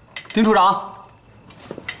丁处长，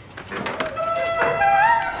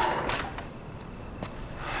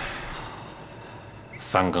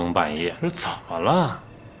 3更半夜，这怎么了？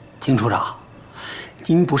金处长，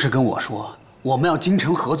您不是跟我说我们要精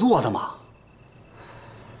诚合作的吗？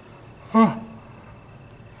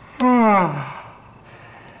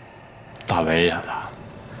大伟爷子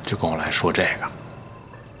就跟我来说这个，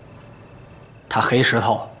他黑石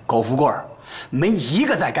头、狗富贵儿，没一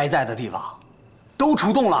个在该在的地方，都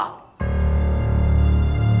出动了。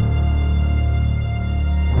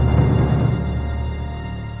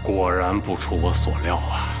果然不出我所料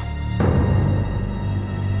啊！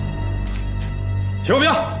骑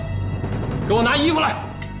兵，给我拿衣服来。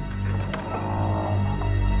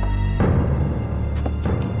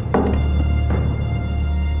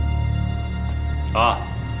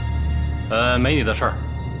没你的事儿，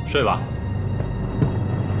睡吧。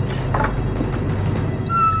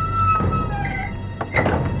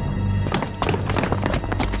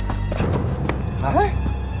哎，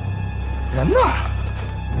人呢？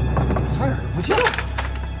差点就不见了。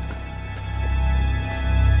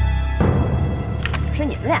是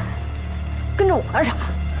你们俩跟着我干啥？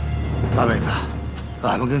大妹子，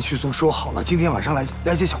俺们跟旭松说好了，今天晚上来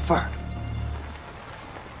接小凤儿。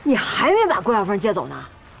你还没把郭小凤接走呢？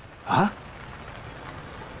啊？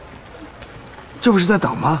这不是在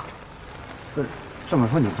等吗？不是，这么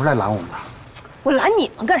说你不是来拦我们的？我拦你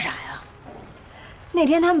们干啥呀？那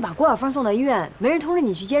天他们把郭小凤送到医院，没人通知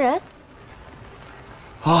你去接人。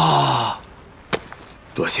啊，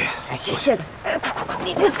多谢。哎，谢的。哎，快，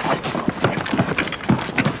你快。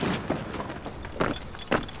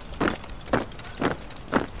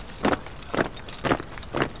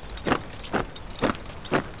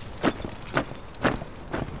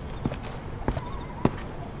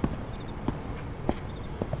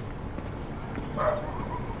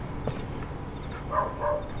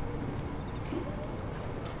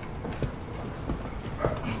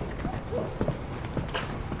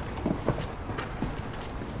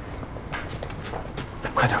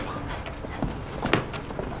快点吧。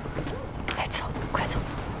来走，快走。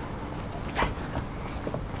来，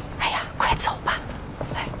哎呀，快走吧。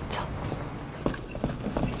来，走。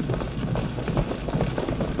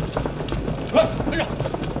来，跟上。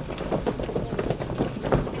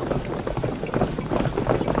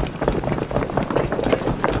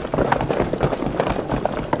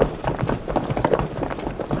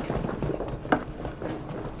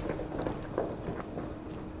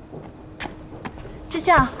志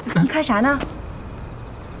向，你看啥呢？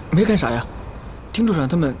没干啥呀，听处长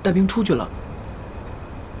他们带兵出去了。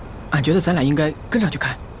俺觉得咱俩应该跟上去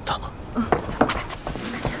看，走。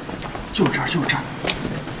就这儿，就这儿。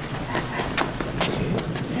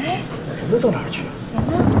哎，人都到哪儿去？人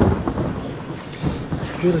呢？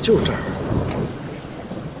约的就这儿。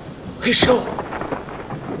黑石头，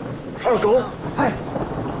二狗，哎，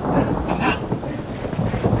怎么了？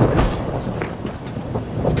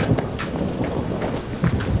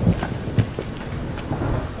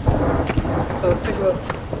这个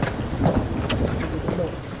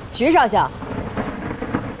徐少校，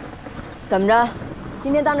怎么着？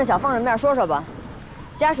今天当着小凤的面说说吧，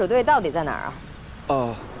家属队到底在哪儿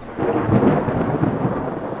啊？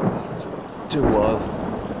这我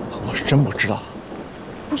是真不知道。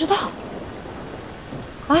不知道。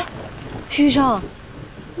哎，徐医生，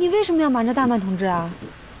你为什么要瞒着大曼同志啊？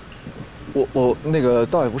我那个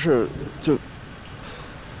倒也不是，就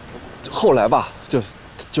后来吧，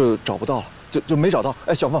就找不到了，就没找到。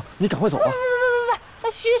哎，小凤，你赶快走吧。不，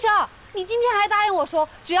徐医生，你今天还答应我说，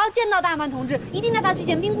只要见到大曼同志，一定带他去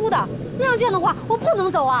见冰姑的。那要这样的话，我不能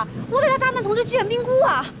走啊，我得带大曼同志去见冰姑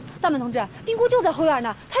啊。大曼同志，冰姑就在后院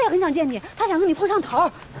呢，他也很想见你，他想跟你碰上头。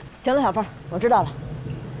行了，小凤，我知道了。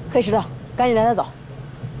黑石头，赶紧带他走，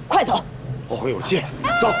快走！后会有期，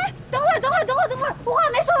走。等会儿，我话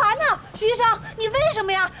没说完呢。徐医生，你为什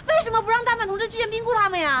么呀？为什么不让大曼同志去见冰姑他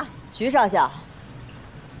们呀？徐少校，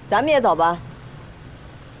咱们也走吧。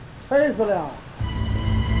黑司令，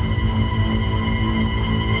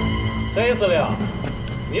黑司令，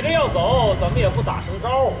你这要走，怎么也不打声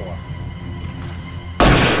招呼啊？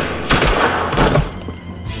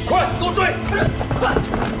快，给我追！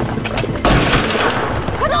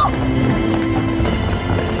快走！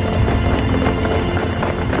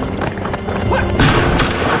快！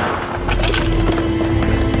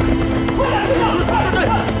快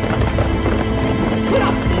点！快点！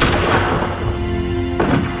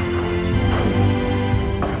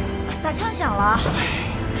咋枪响了？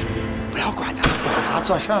不要管他，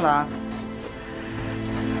做事了。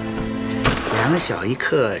两小一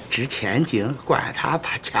刻值千金，管他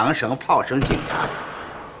把枪声炮声惊他。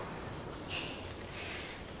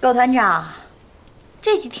狗团长，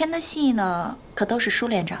这几天的戏呢，可都是舒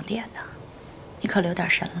连长点的，你可留点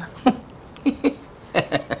神了。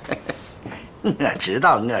我知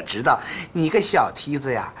道，你个小蹄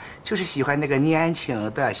子呀，就是喜欢那个年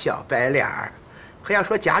轻的小白脸儿。可要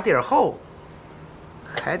说家底儿厚，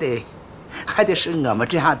还得是我们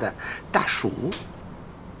这样的大叔。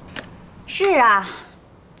是啊，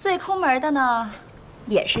最抠门的呢，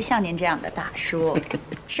也是像您这样的大叔。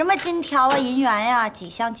什么金条啊、银元呀，几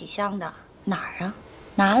箱几箱的，哪儿啊？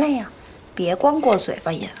拿来呀，别光过嘴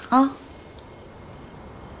巴瘾啊！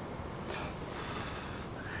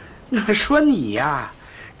我说你呀，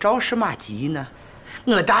着什么急呢？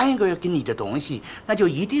我答应过要给你的东西，那就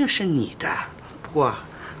一定是你的。不过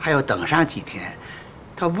还要等上几天，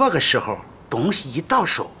到那个时候，东西一到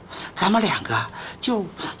手，咱们两个就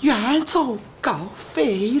远走高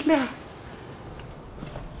飞了。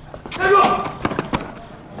站住！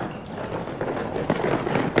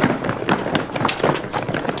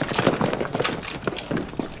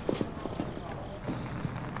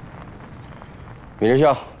闵志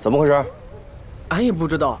相，怎么回事？俺也不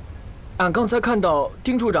知道，俺刚才看到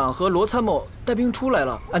丁处长和罗参谋带兵出来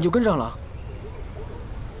了，俺就跟上了。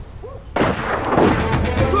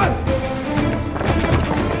转！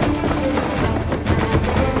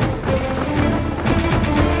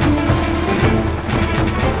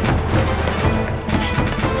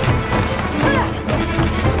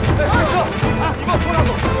你往坡上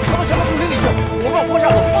走，朝着前面树林里去。我往坡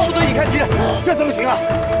上走，不得引开敌人。这怎么行啊？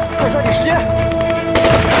快抓紧时间！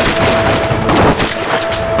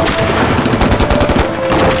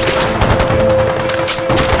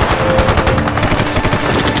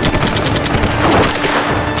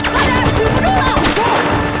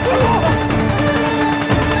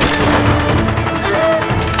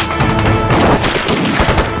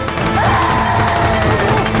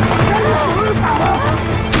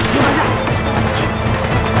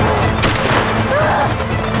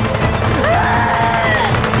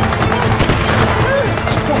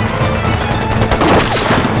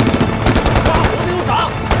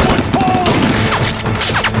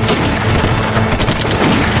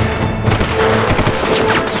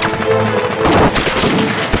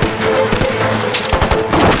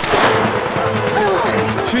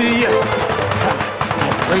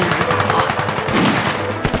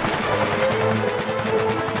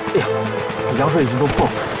羊水已经都破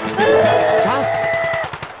了。长，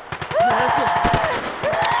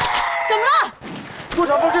怎么了？陆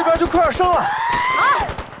小凤这边就快要生了。啊！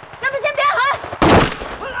让他先别喊。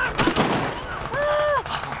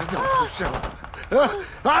儿子要出事了！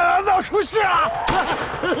俺儿子要出事了！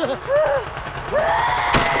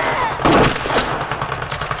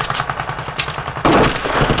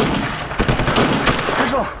没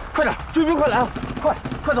事了，快点，追兵快来了，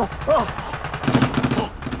快走啊！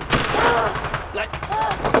来。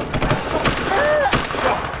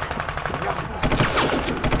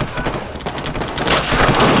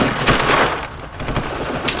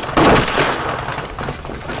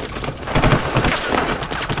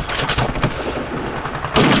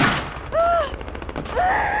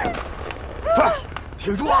快，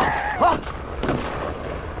挺住啊！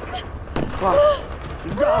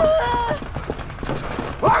挺着啊！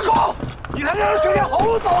二狗，你还让人选条好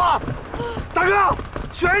路走啊！大哥，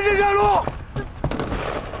全是这路。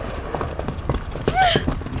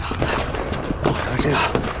这样，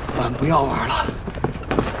俺不要玩了。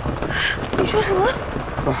你说什么？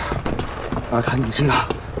俺看你这样，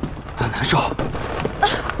俺难受。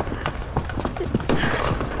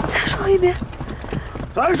再说一遍。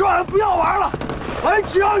咱说俺不要玩了，俺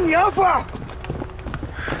只要你份儿。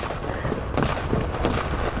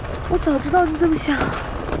我早知道你这么想，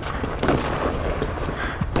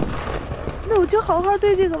那我就好好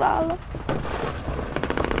对这个娃了。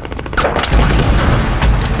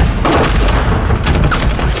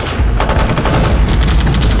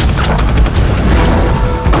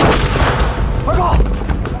二狗，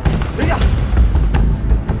等一下。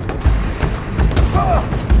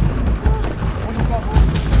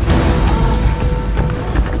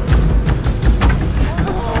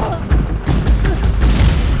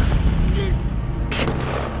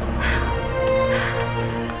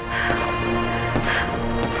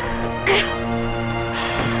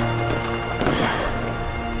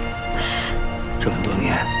这么多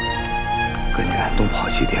年跟着俺东跑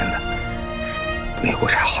西颠的，没过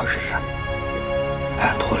啥好日子，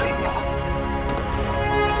俺拖累你了，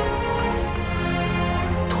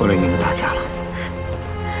拖累你们大家了。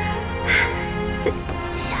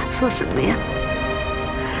瞎说什么呀？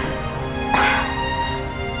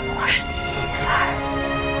我是你媳妇儿，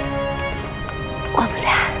我们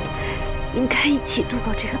俩应该一起度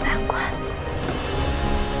过这个难关。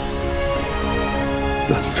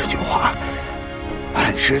有你这句话，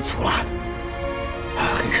俺知足了，俺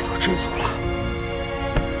黑石头知足了。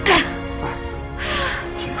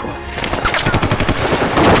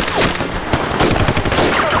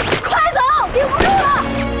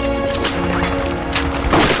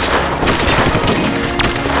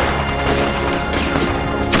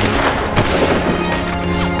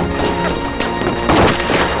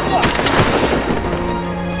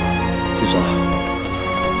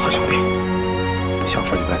好兄弟，小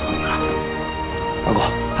凤就拜托你了。二哥，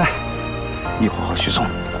哎，一会儿和徐总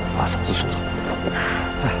把嫂子送走。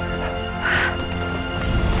哎。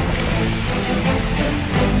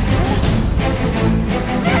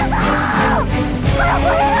 快点回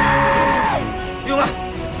来！兵们，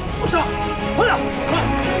不上，快点，快！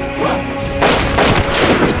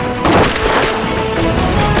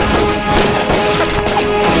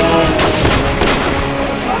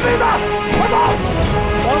老妹子，快走！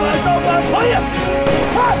我们上官可以，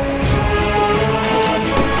快！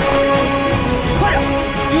快点，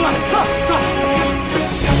兵们，上！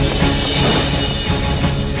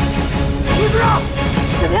李组长，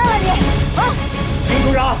怎么样了你？啊！李组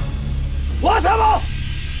长。 我参谋，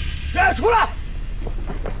别出来！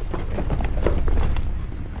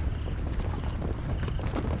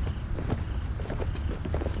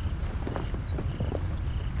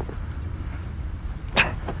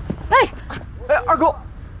哎，二哥，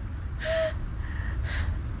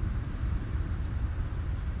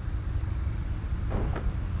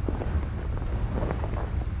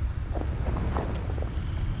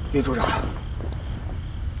李组长，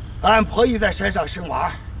俺婆姨在山上生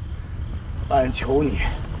娃。 俺求你，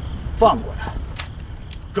放过他，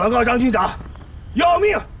转告张军长，要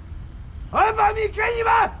命！俺把命给你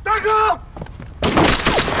们，大哥！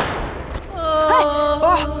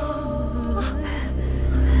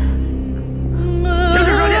停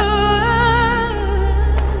止射箭！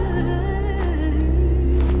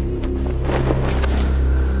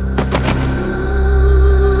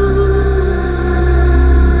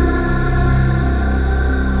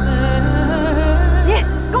你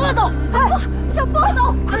跟我走！ 向风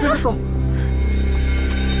走，快点走！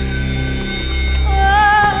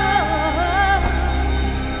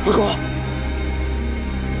二哥，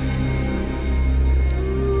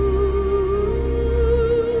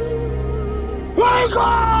二哥，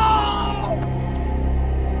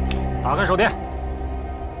打开手电，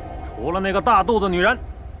除了那个大肚子女人，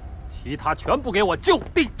其他全部给我就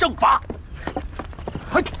地正法！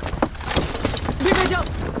别开枪！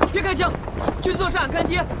别开枪！军座是俺干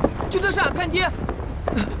爹！ 军座是俺干爹，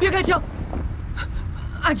别开枪！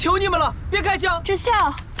俺求你们了，别开枪！知孝，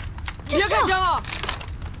别开枪啊！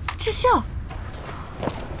知孝，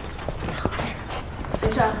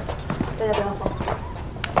没事，大家不要慌。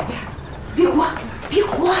别哭，别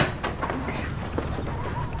哭！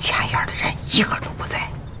前院的人一个都不在，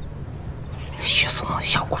那个徐松、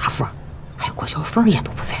小寡妇，还有郭小凤也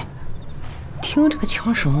都不在。听这个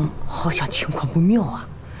枪声，好像情况不妙啊！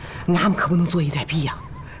俺们可不能坐以待毙呀！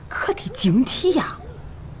 可得警惕呀！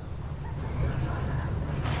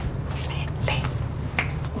来，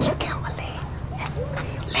你看我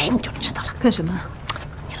来你就知道了。干什么？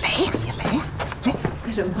你来呀，来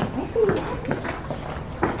干什么？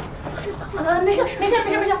没事啊，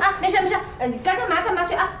没事，你该干嘛干嘛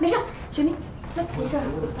去啊，没事。雪明，来，没事，别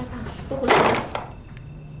害怕，都回来。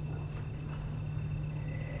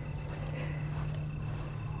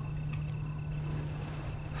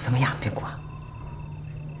怎么样，冰果？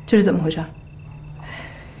 这是怎么回事？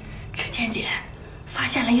志倩姐发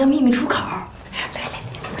现了一个秘密出口。来，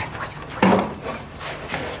快坐下。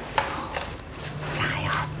俺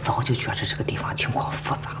呀，早就觉着这个地方情况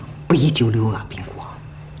复杂，不宜久留啊，冰果。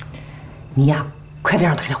你呀，快点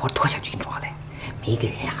让大家伙脱下军装来，每个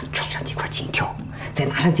人呀穿上几块金条，再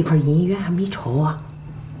拿上几块银元啊、米钞啊。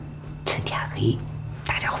趁天黑，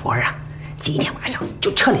大家伙啊，今天晚上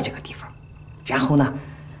就撤离这个地方，然后呢，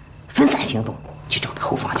分散行动。 去找他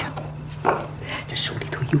后方去，这手里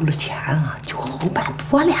头有了钱啊，就好办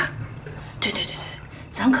多了。对，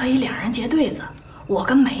咱可以两人结对子，我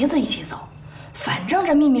跟梅子一起走，反正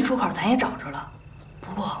这秘密出口咱也找着了。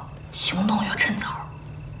不过行动要趁早。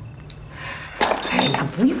哎呀，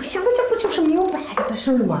不用想了，这不就是明摆着的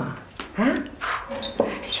事吗？啊，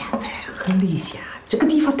现在很危险，这个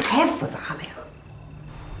地方太复杂了呀。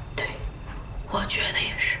对，我觉得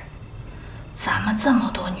也是。咱们这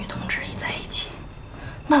么多女同志一在一起。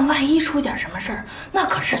 那万一出点什么事儿，那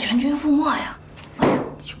可是全军覆没呀！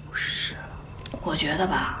就是，我觉得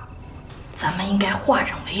吧，咱们应该化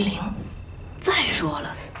整为零。再说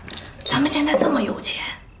了，咱们现在这么有钱，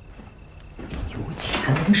有钱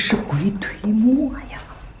能使鬼推磨呀！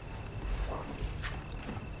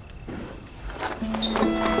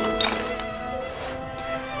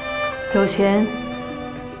有钱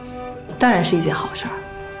当然是一件好事儿，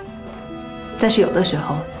但是有的时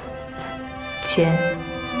候，钱。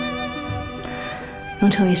 能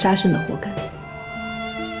成为杀身的祸根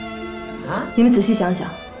啊！你们仔细想想，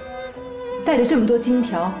带着这么多金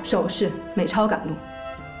条、首饰、美钞赶路，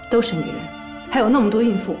都是女人，还有那么多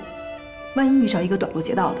孕妇，万一遇上一个短路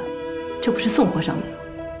劫道的，这不是送货上门吗？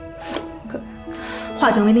可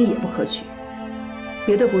化整为零也不可取。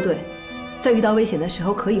别的部队在遇到危险的时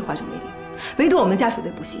候可以化整为零，唯独我们家属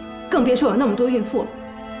队不行，更别说有那么多孕妇了。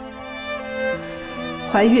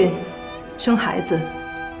怀孕、生孩子，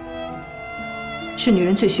是女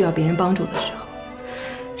人最需要别人帮助的时候，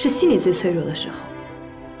是心理最脆弱的时候，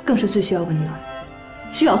更是最需要温暖、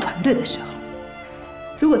需要团队的时候。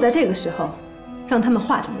如果在这个时候让他们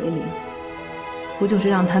化整为零，不就是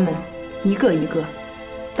让他们一个一个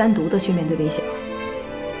单独的去面对危险吗？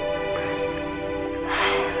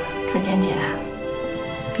志坚姐，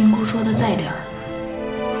冰姑说的在理儿。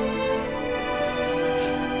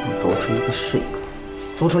走出一个是一个，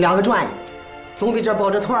走出两个转一个，总比这抱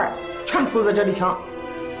着团儿全死在这里强。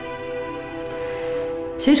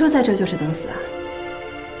谁说在这就是等死啊？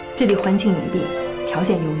这里环境隐蔽，条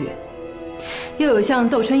件优越，又有像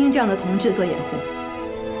窦春英这样的同志做掩护。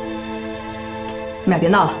你们俩别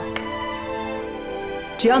闹了，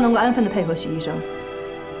只要能够安分的配合许医生，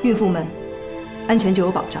孕妇们安全就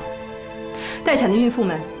有保障。待产的孕妇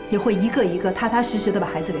们也会一个一个踏踏实实的把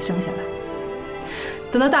孩子给生下来。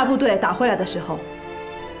等到大部队打回来的时候，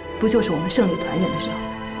不就是我们胜利团圆的时候？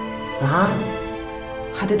啊，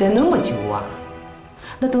还得待那么久啊？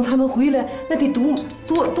那等他们回来，那得多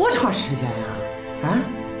长时间呀？啊？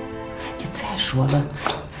你再说了，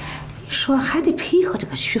你说还得配合这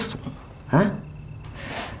个许嵩啊？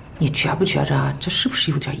你觉不觉着这是不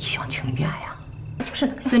是有点一厢情愿呀？是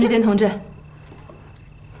的，孙志坚同志，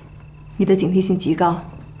你的警惕性极高，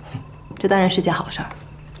这当然是件好事儿。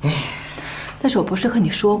但是我不是和你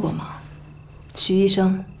说过吗？徐医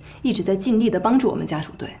生一直在尽力地帮助我们家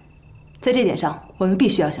属队，在这点上，我们必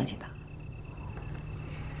须要相信他。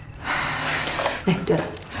哎，对了，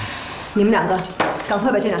你们两个赶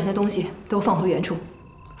快把这2天东西都放回原处，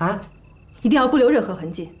啊，一定要不留任何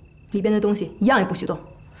痕迹，里边的东西一样也不许动。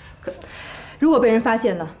可如果被人发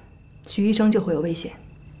现了，徐医生就会有危险。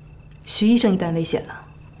徐医生一旦危险了，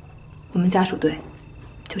我们家属队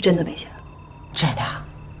就真的危险了。真的？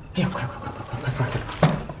哎呀，快放这里！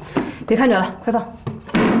别看着了，快放！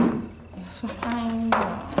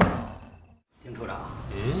丁处长，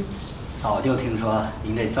早就听说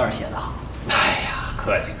您这字儿写得好。哎呀，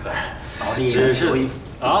客气客气。老弟人有一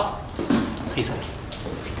啊，黑松。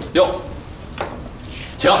哟，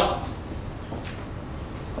请。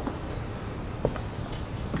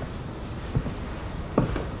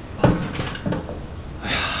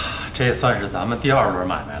哎呀，这算是咱们第2轮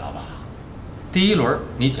买卖了吧？第1轮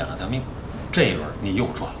你捡了条命，这一轮你又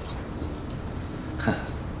赚了。哼，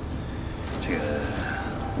这个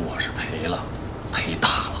我是赔了，赔大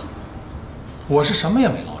了。我是什么也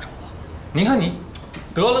没捞着啊！你看你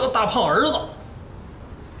得了个大胖儿子。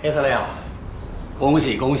黑司令，恭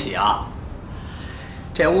喜恭喜啊！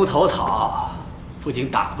这乌头草不仅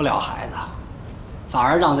打不了孩子，反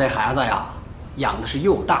而让这孩子呀养的是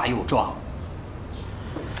又大又壮。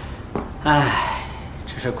哎。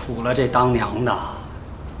只是苦了这当娘的，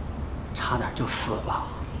差点就死了。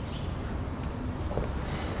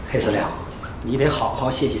黑司令，你得好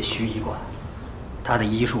好谢谢徐医官，他的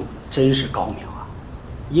医术真是高明啊，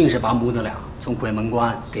硬是把母子俩从鬼门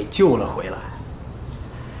关给救了回来。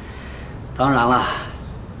当然了，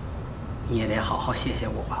你也得好好谢谢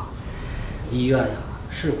我，医院呀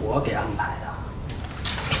是我给安排的。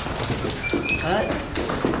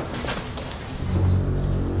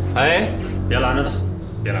哎，别拦着他。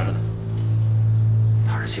别拦着他，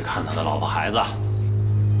他是去看他的老婆孩子。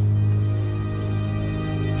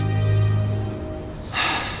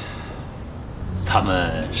咱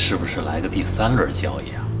们是不是来个第3轮交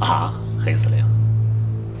易啊？啊，黑司令。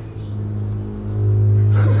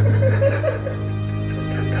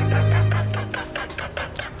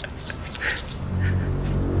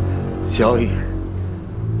交易？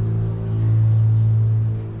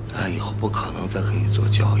俺以后不可能再跟你做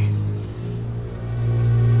交易。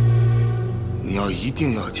你要一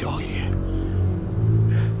定要交易，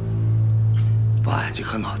把俺这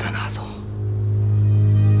颗脑袋拿走。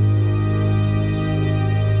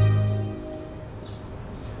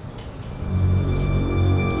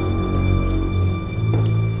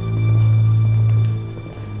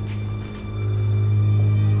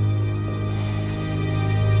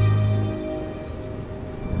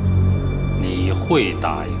你会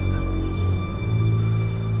答应的，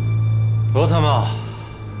罗参谋。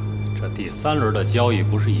这第3轮的交易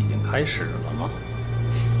不是已经开始了吗？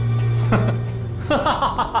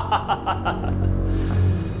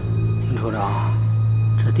丁处长，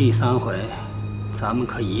这第3回，咱们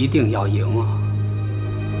可一定要赢啊！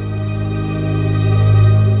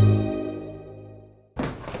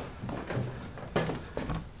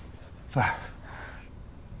范儿，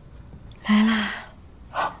来啦！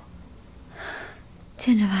啊，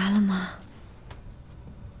见着娃了吗？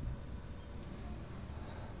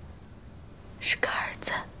是个儿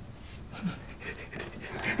子。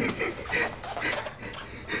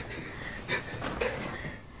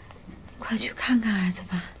快去看看儿子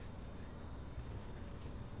吧。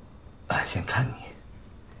俺先看你。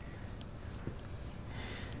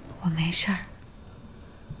我没事儿。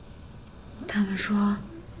他们说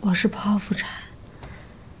我是剖腹产，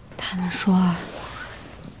他们说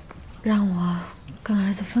让我跟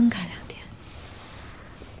儿子分开2天。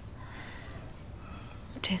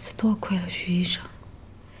这次多亏了徐医生，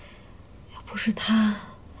要不是他，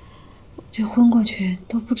我就昏过去，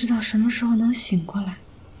都不知道什么时候能醒过来。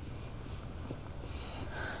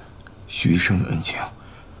徐医生的恩情，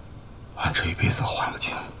俺这一辈子还不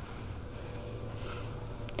清。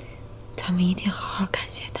咱们一定好好感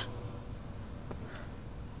谢他。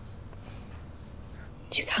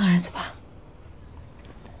去看儿子吧。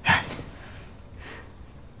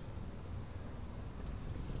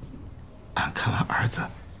俺看完儿子，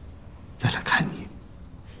再来看你。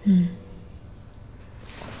嗯。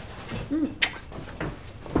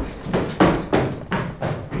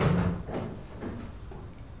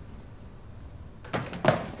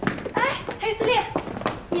哎，黑司令，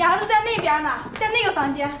你儿子在那边呢，在那个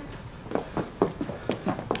房间。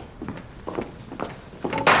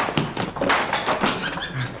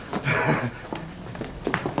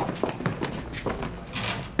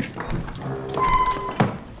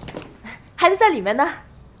孩子在里面呢。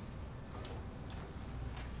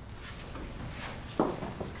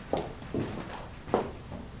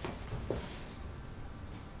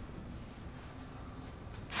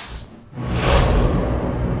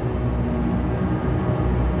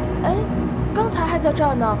哎，刚才还在这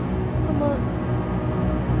儿呢，怎么？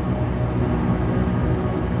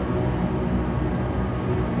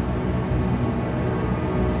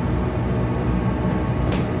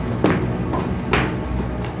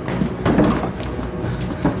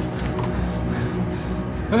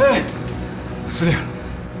哎，司令，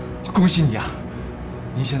恭喜你啊！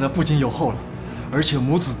您现在不仅有后了，而且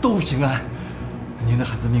母子都平安。您的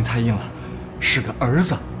孩子命太硬了，是个儿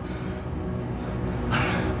子。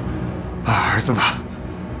俺儿子呢？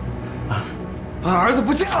啊，俺儿子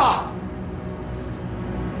不见了。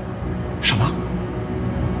什么？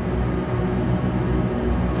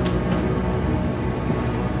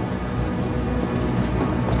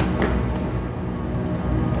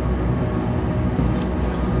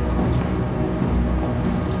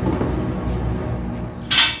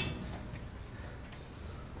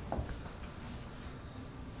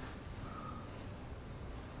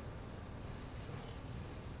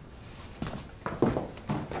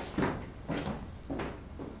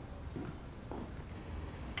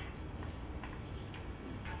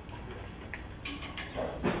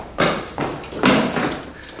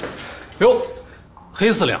哟，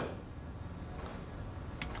黑司令，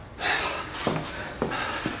我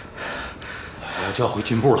就要回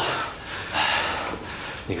军部了。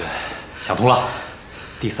那个想通了，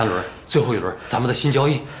第3轮最后1轮咱们的新交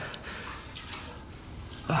易。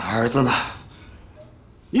俺儿子呢？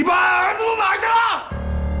你把俺儿子都哪儿去了？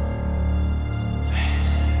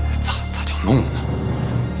咋就弄呢？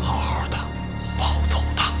好好的，抱走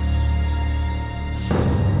他，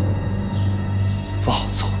抱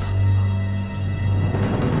走他。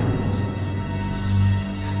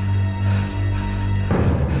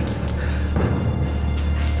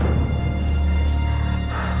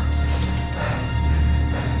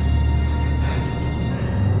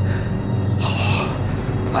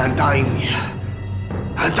俺答应你，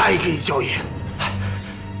俺答应给你交易，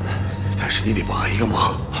但是你得帮俺一个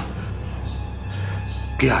忙，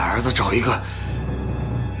给俺儿子找一个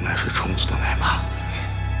奶水充足的奶妈，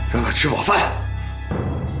让他吃饱饭。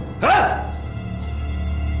哎，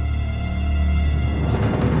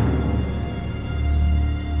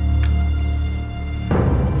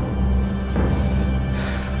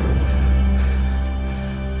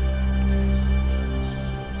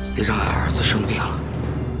别让俺儿子生病了。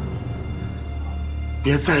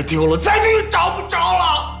别再丢了，再丢也找不着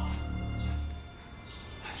了。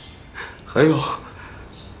还有，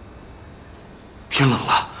天冷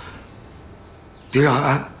了，别让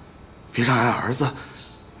俺儿子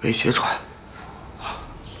没鞋穿，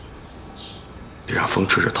别让风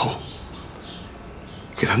吹着头，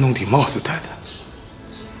给他弄顶帽子戴戴。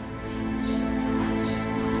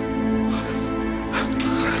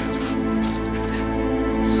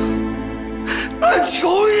俺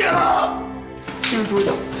求你了。听主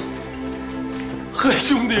讲，黑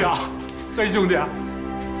兄弟啊，黑兄弟啊，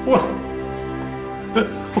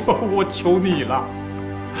我求你了，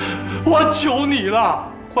我求你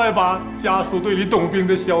了，快把家属队里动兵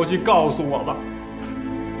的消息告诉我吧。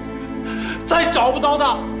再找不到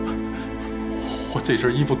他，我这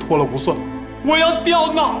身衣服脱了不算，我要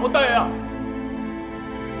掉脑袋呀！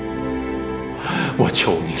我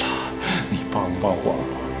求你了，你帮帮我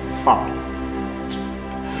啊！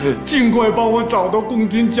尽快帮我找到共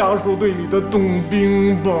军家属队里的动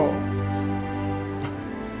兵吧！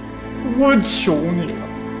我求你了。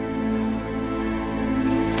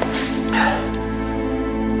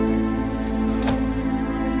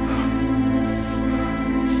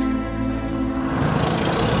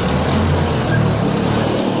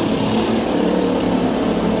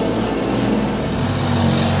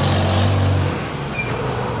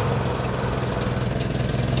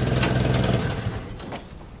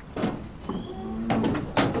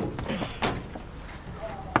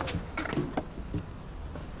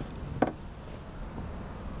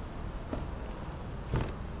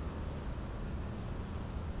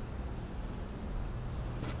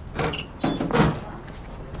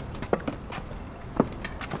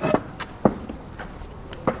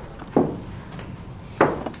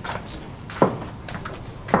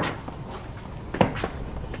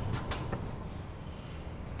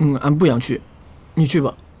俺不想去，你去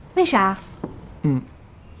吧。为啥？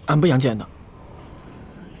俺不想见他。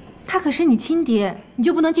他可是你亲爹，你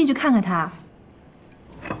就不能进去看看他？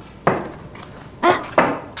哎，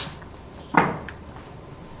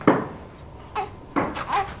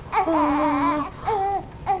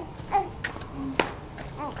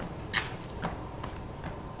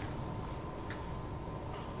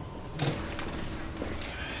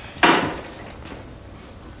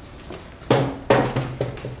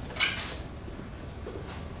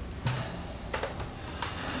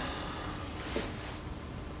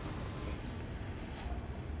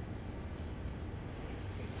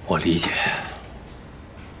我理解，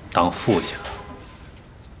当父亲了，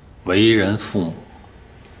为人父母，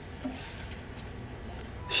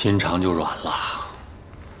心肠就软了。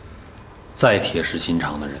再铁石心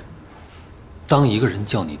肠的人，当一个人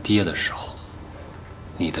叫你爹的时候，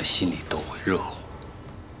你的心里都会热乎。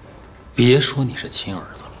别说你是亲儿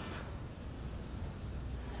子了，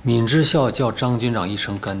闵之孝叫张军长一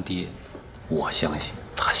声干爹，我相信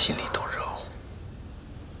他心里都热乎。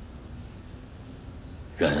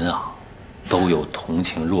人啊，都有同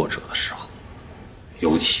情弱者的时候，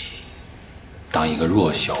尤其当一个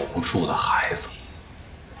弱小无助的孩子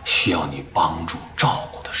需要你帮助照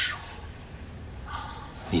顾的时候，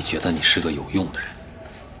你觉得你是个有用的人，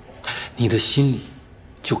你的心里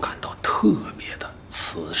就感到特别的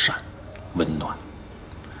慈善、温暖，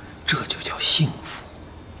这就叫幸福。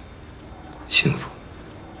幸福。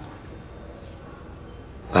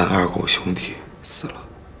俺二狗兄弟死了，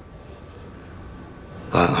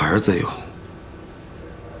俺儿子有，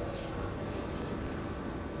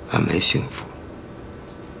俺没幸福，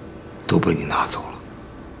都被你拿走了。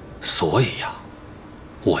所以呀，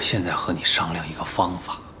我现在和你商量一个方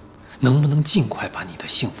法，能不能尽快把你的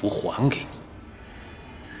幸福还给你？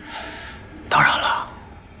当然了，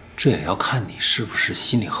这也要看你是不是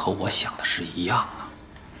心里和我想的是一样啊。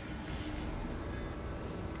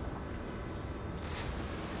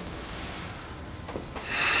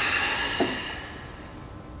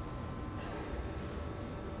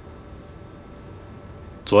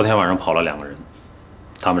昨天晚上跑了2个人，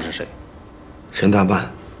他们是谁？陈大曼、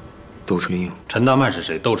窦春英。陈大曼是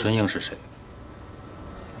谁？窦春英是谁？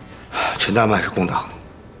陈大曼是共党，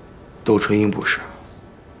窦春英不是，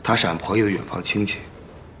他是俺婆姨的远房亲戚，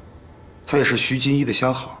他也是徐金一的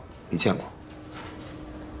相好，你见过？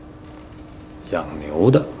养牛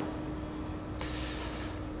的。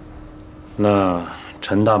那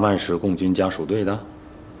陈大曼是共军家属队的？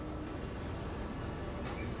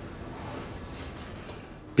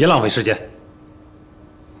别浪费时间，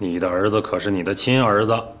你的儿子可是你的亲儿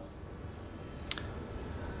子。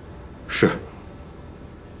是。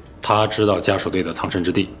他知道家属队的藏身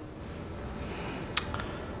之地。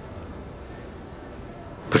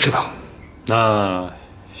不知道。那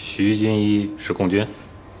徐军一是共军？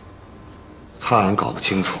他俺搞不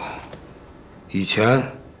清楚。以前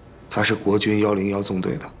他是国军101纵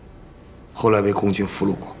队的，后来被共军俘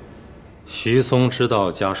虏过。徐松知道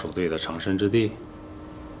家属队的藏身之地？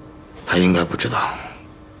他应该不知道。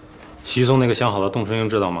徐松那个相好的窦春英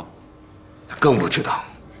知道吗？他更不知道。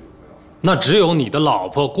那只有你的老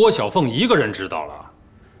婆郭小凤一个人知道了。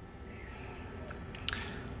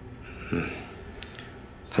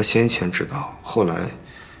他先前知道，后来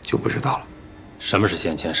就不知道了。什么是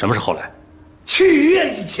先前？什么是后来？7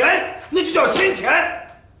月以前，那就叫先前；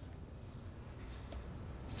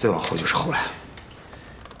再往后就是后来。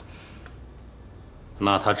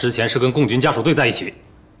那他之前是跟共军家属队在一起？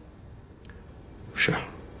是。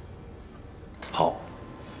好，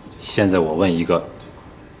现在我问一个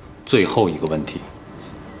最后一个问题，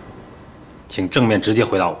请正面直接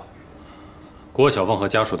回答我。郭晓凤和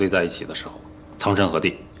家属队在一起的时候，藏身何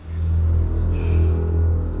地？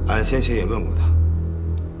俺先前也问过他，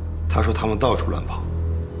他说他们到处乱跑，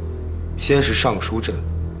先是上书镇，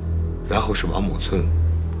然后是王某村，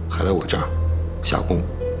还来我这儿下工，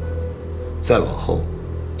再往后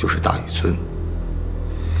就是大禹村，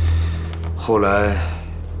后来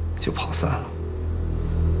就跑散了。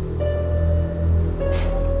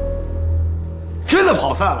真的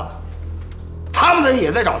跑散了，他们的人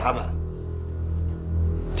也在找他们。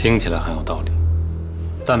听起来很有道理，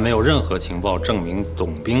但没有任何情报证明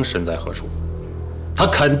董兵身在何处。他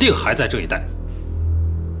肯定还在这一带。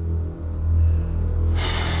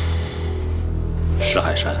石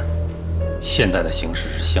海山现在的形势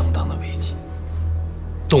是相当的危急，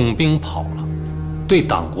董兵跑了，对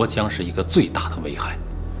党国将是一个最大的危害。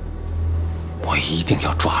我一定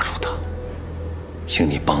要抓住他，请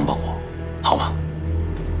你帮帮我，好吗？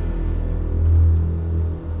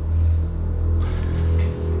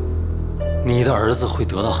你的儿子会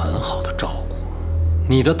得到很好的照顾，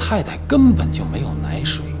你的太太根本就没有奶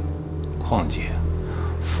水，况且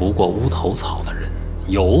服过乌头草的人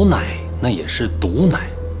有奶那也是毒奶，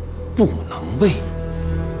不能喂。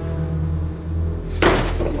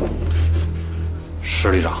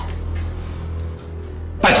石旅长，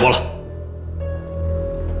拜托了。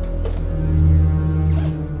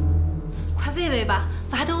快喂喂吧，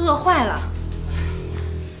娃都饿坏了。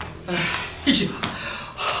哎呀，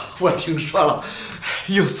我听说了，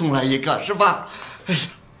又送来一个，是吧？哎呀，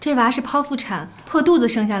这娃是剖腹产，破肚子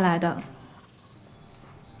生下来的，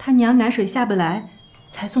他娘奶水下不来，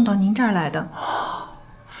才送到您这儿来的。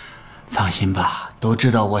放心吧，都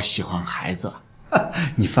知道我喜欢孩子，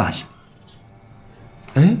你放心。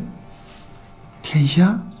哎，天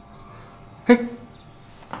香，哎，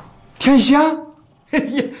天香，哎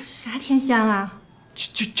呀，啥天香啊？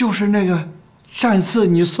就是那个上一次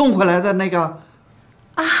你送回来的那个。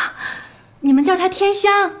啊，你们叫他天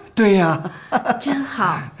香？对呀，真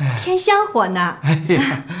好，天香火呢。哎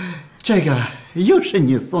呀，这个又是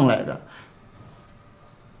你送来的，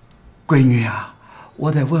闺女啊，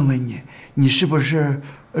我得问问你，你是不是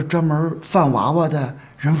专门贩娃娃的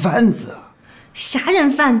人贩子？啥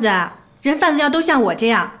人贩子啊？人贩子要都像我这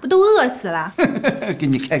样，不都饿死了？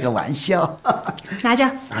跟你开个玩笑。拿着，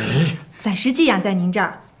哎，暂时寄养在您这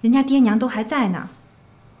儿，人家爹娘都还在呢。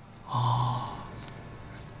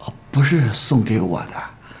不是送给我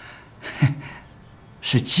的，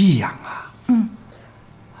是寄养啊。嗯。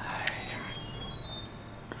哎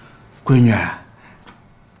呀，闺女，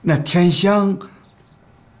那天香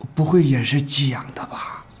不会也是寄养的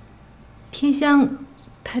吧？天香，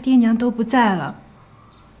他爹娘都不在了，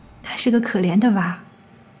还是个可怜的娃。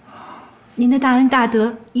您的大恩大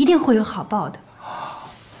德一定会有好报的。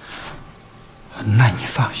那你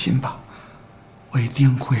放心吧，我一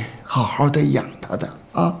定会好好的养他的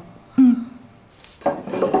啊。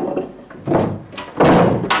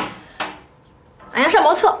俺要上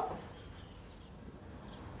茅厕，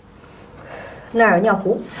那儿有尿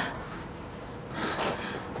壶。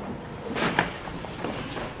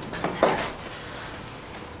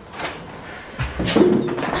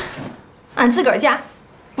俺自个儿家，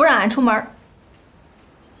不让俺出门。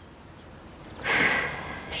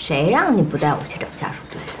谁让你不带我去找家属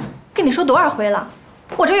队的？跟你说多少回了，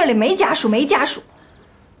我这院里没家属，没家属。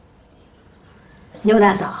牛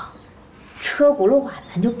大嫂，车轱辘话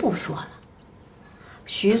咱就不说了。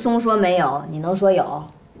徐松说没有，你能说有？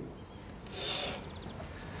切，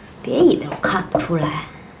别以为我看不出来，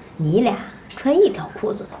你俩穿一条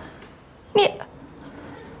裤子的。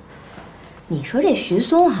你说这徐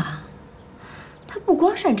松哈，他不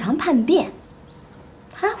光擅长叛变，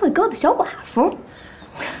他还会勾搭小寡妇，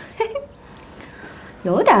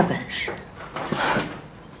有点本事。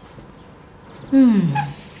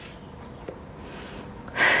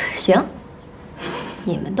行，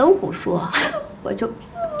你们都不说，我就。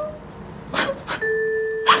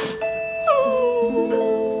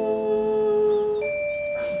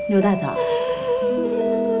牛大嫂，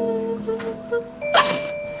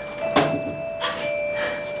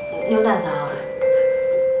牛大嫂，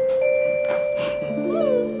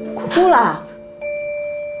哭了。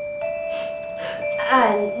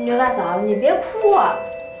哎，牛大嫂，你别哭啊！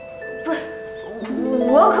不是，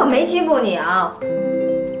我可没欺负你啊！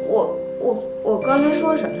我刚才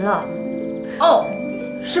说什么了？哦，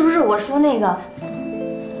是不是我说那个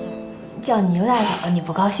叫你牛大嫂你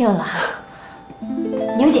不高兴了？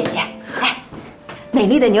牛姐姐，哎，美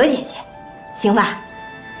丽的牛姐姐，行吧？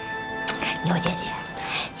牛姐姐，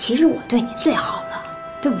其实我对你最好了，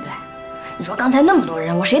对不对？你说刚才那么多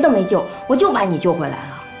人，我谁都没救，我就把你救回来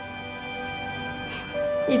了。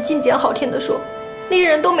你净讲好听的说，那些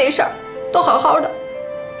人都没事儿，都好好的，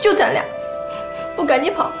就咱俩不赶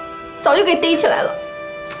紧跑，早就给逮起来了。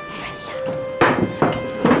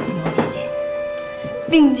牛姐姐，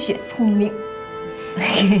冰雪聪明。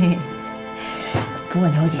不过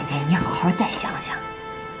牛姐姐，你好好再想想，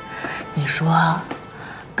你说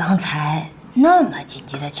刚才那么紧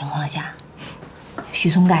急的情况下，徐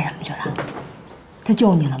松干什么去了？他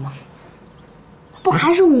救你了吗？不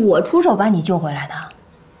还是我出手把你救回来的？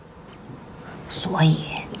所以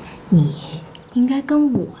你应该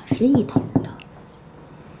跟我是一统的。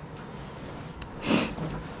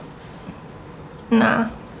那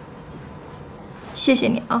谢谢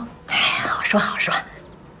你啊。哎呀，好说好说。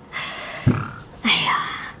哎呀，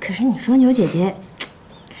可是你说牛姐姐，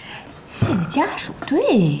这个家属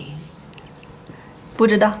队不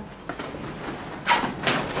知道。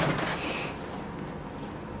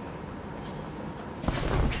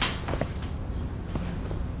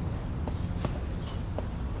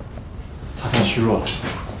他太虚弱了，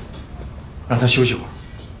让他休息会儿，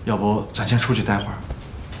要不咱先出去待会儿。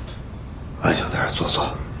俺想在这儿坐坐。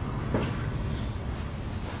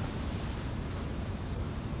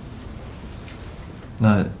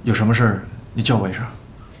那有什么事儿你叫我一声。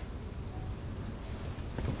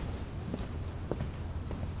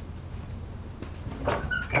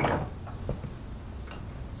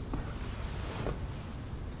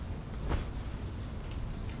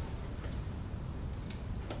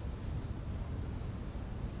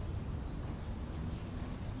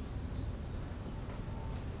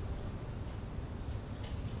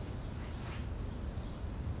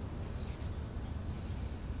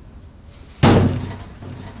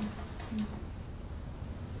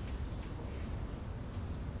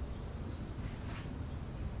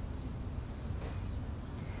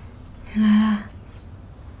你来了。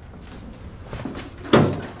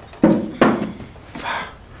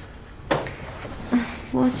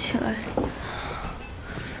扶我起来。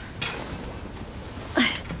哎，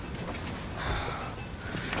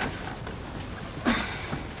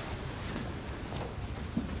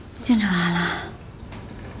舰长来了。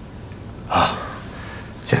啊，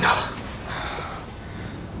见着了。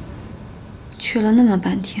去了那么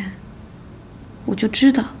半天，我就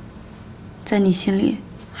知道，在你心里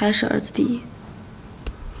还是儿子第一。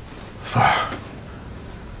凤儿，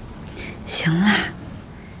行啦，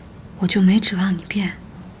我就没指望你变。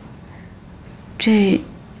这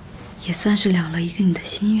也算是了了一个你的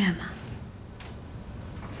心愿嘛。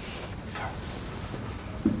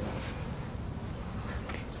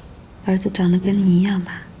儿子长得跟你一样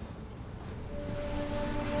吧？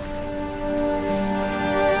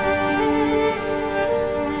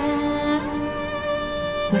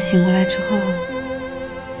我醒过来之后，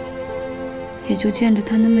也就见着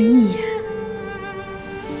他那么一眼，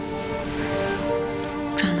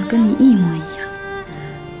长得跟你一模一样，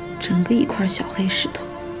整个一块小黑石头。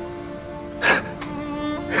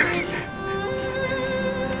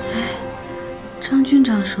张军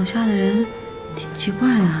长手下的人挺奇怪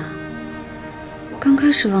的，刚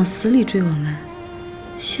开始往死里追我们，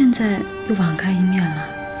现在又网开一面了。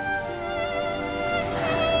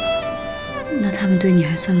那他们对你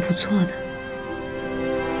还算不错的。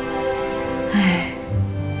哎，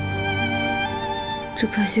只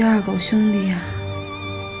可惜二狗兄弟呀。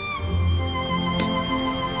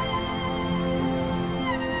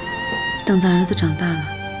等咱儿子长大了，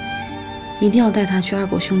一定要带他去二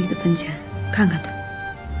狗兄弟的坟前看看他，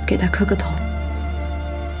给他磕个头。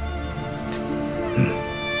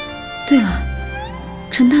对了，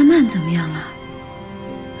陈大曼怎么样了？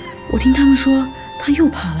我听他们说他又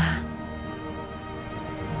跑了。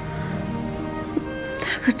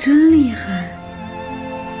他可真厉害。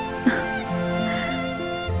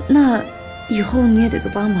那以后你也得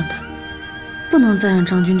多帮帮他，不能再让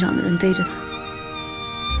张军长的人逮着他。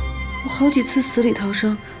我好几次死里逃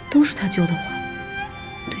生都是他救的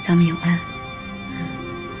我，对咱们有恩。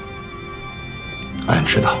俺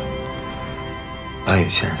知道，俺也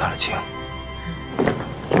欠着他的情。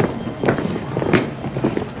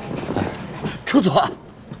出座，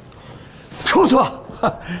出座，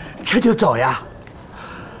这就走呀。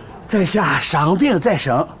在下伤病在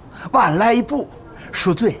身，晚来一步，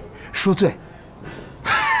恕罪，恕罪。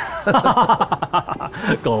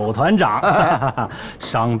狗团长，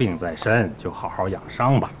伤病在身，就好好养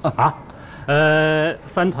伤吧。啊，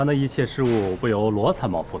三团的一切事务不由罗参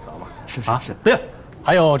谋负责吗？是。对了，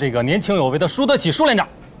还有这个年轻有为的舒德启舒连长，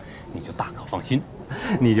你就大可放心，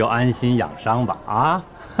你就安心养伤吧。啊，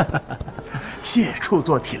谢处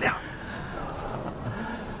座体谅。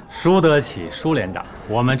舒得起，舒连长，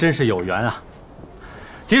我们真是有缘啊！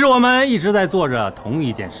其实我们一直在做着同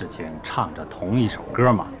一件事情，唱着同一首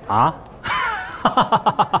歌嘛，啊！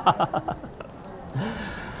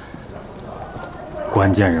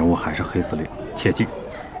关键人物还是黑司令，切记！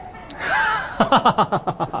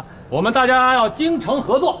我们大家要精诚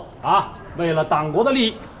合作啊！为了党国的利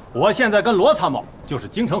益，我现在跟罗参谋就是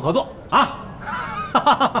精诚合作啊！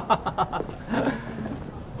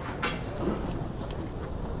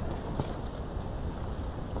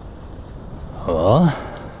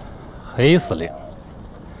黑司令，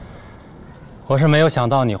我是没有想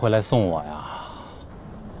到你会来送我呀。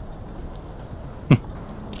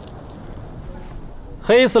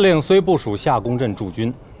黑司令虽部署下宫镇驻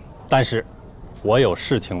军，但是我有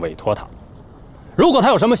事情委托他。如果他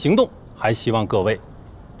有什么行动，还希望各位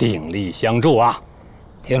鼎力相助啊！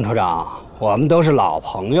丁处长，我们都是老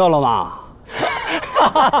朋友了嘛。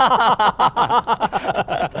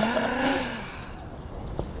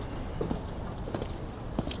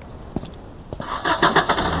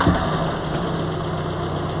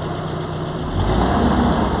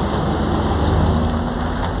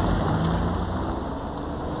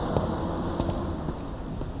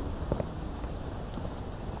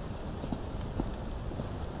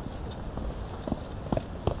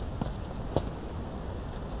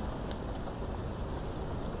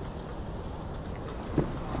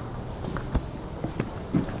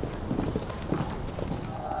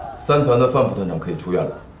3团的范副团长可以出院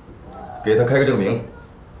了，给他开个证明。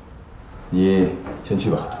你先去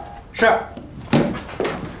吧。是。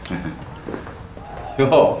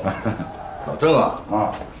哟，老郑啊，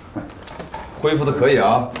恢复的可以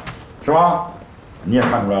啊，是吧？你也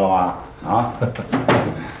看出来了吧？啊，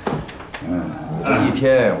你一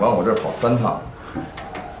天往我这儿跑3趟，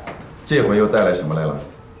这回又带来什么来了？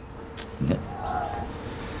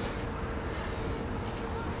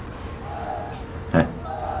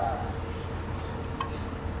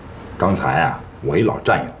刚才啊，我一老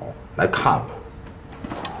战友来看我，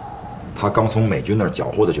他刚从美军那儿缴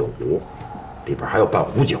获的酒壶，里边还有半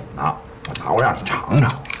壶酒呢，我拿过来让你尝尝。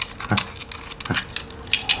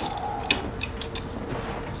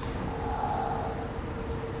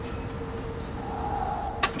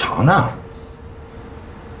尝尝。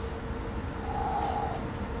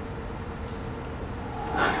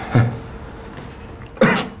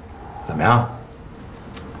怎么样？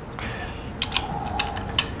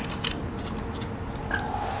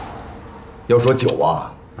要说酒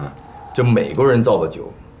啊，这美国人造的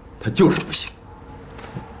酒，它就是不行。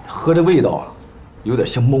喝这味道啊，有点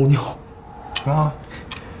像猫尿，是吧？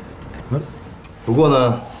不过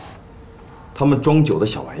呢，他们装酒的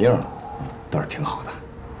小玩意儿倒是挺好的。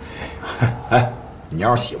哎，你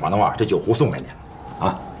要是喜欢的话，这酒壶送给你，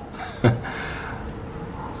啊。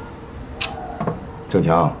郑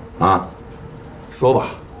强啊，说吧，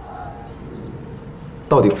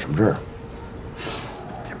到底有什么事儿？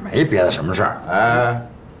没别的什么事儿，哎，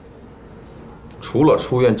除了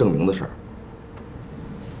出院证明的事儿，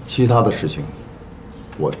其他的事情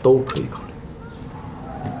我都可以考虑。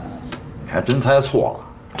你还真猜错了，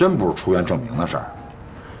真不是出院证明的事儿。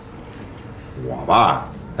我吧，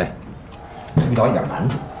哎，遇到一点难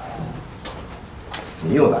处。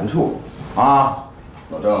你有难处啊，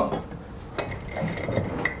老郑？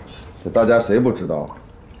这大家谁不知道啊？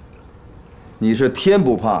你是天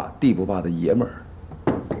不怕地不怕的爷们儿。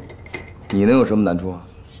你能有什么难处啊？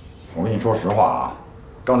我跟你说实话啊，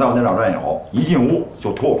刚才我那老战友一进屋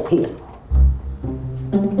就脱我裤子。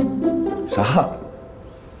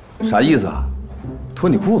啥意思啊？脱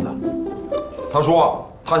你裤子？他说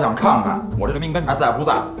他想看看我这个命根还在不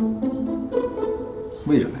在。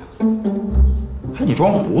为什么呀？还你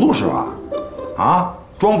装糊涂是吧？啊，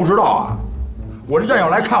装不知道啊？我这战友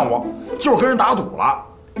来看我，就是跟人打赌了，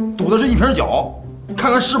赌的是一瓶酒，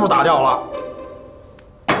看看是不是打掉了。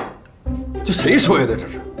这谁说的？这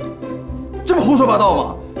是，这不胡说八道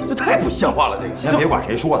吗？这太不像话了！这个，先别管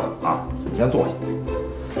谁说的啊，你先坐下。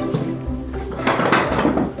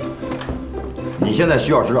你现在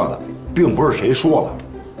需要知道的，并不是谁说了，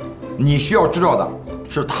你需要知道的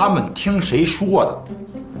是他们听谁说的。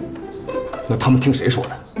那他们听谁说的？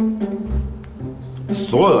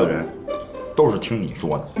所有的人都是听你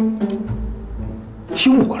说的。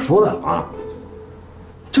听我说的啊？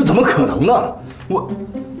这怎么可能呢？我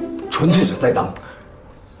纯粹是栽赃。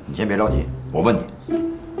你先别着急，我问你，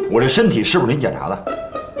我这身体是不是你检查的？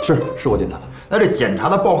是我检查的。那这检查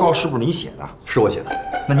的报告是不是你写的？是我写的。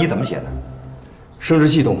那你怎么写的？生殖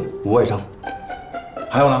系统无外伤。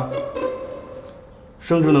还有呢？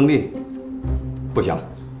生殖能力不详。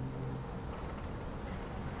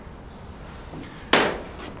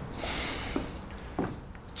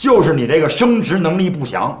就是你这个升职能力不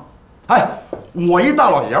详。哎，我一大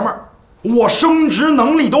老爷们儿，我升职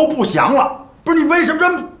能力都不详了，不是你为什么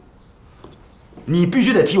这么？你必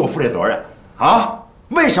须得替我负这责任啊！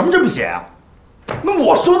为什么这么写啊？那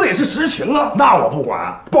我说的也是实情啊。那我不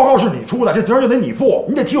管，报告是你出的，这责任就得你负，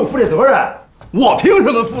你得替我负这责任。我凭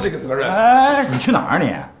什么负这个责任？哎，你去哪儿啊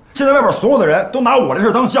你？现在外边所有的人都拿我这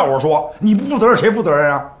事当笑话说，你不负责任谁负责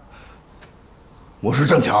任啊？我是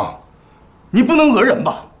郑强，你不能讹人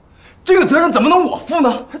吧？这个责任怎么能我负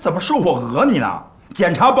呢？还怎么是我讹你呢？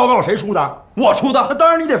检查报告谁出的？我出的。那当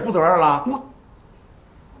然你得负责任了。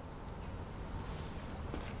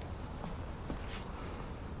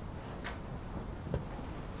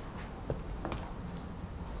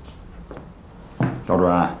赵主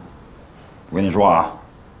任，我跟你说啊，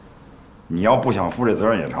你要不想负这责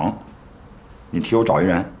任也成，你替我找一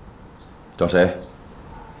人。找谁？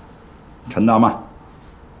陈大曼。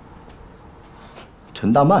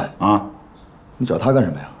陈大曼啊，你找他干什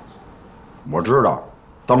么呀？我知道，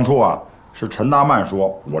当初啊是陈大曼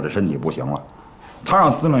说我这身体不行了，他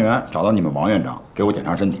让司令员找到你们王院长给我检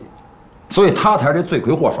查身体，所以他才是这罪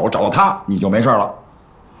魁祸首。找到他你就没事了。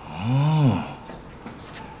哦，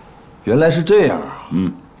原来是这样啊。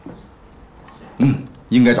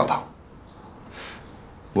应该找他。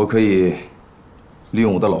我可以利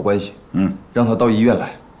用我的老关系，让他到医院来，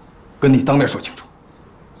跟你当面说清楚。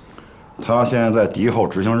他现在在敌后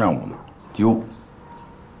执行任务呢。哟，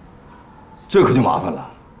这可就麻烦了。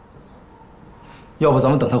要不咱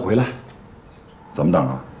们等他回来？怎么等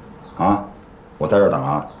啊？啊，我在这儿等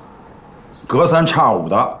啊，隔三差五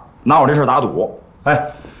的拿我这事打赌。哎，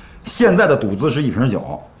现在的赌资是1瓶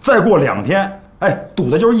酒，再过2天，哎，赌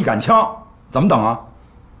的就是1杆枪，怎么等啊？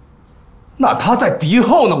那他在敌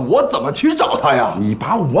后呢，我怎么去找他呀？你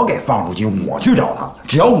把我给放出去，我去找他。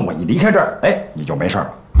只要我一离开这儿，哎，你就没事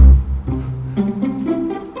了。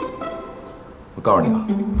我告诉你啊，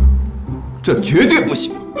这绝对不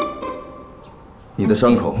行。你的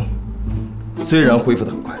伤口虽然恢复得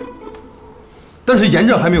很快，但是炎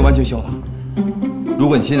症还没有完全消亡。如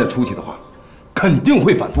果你现在出去的话，肯定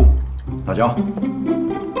会反复。那行，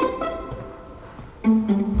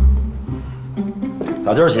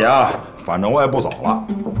打今儿起啊，反正我也不走了，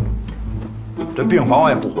这病房我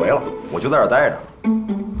也不回了，我就在这儿待着。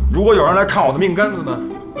如果有人来看我的命根子呢，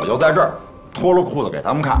我就在这儿脱了裤子给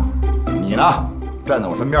他们看。你呢，站在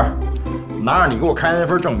我身边，拿着你给我开的那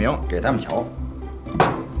份证明给他们瞧。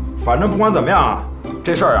反正不管怎么样啊，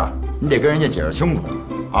这事儿啊，你得跟人家解释清楚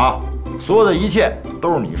啊！所有的一切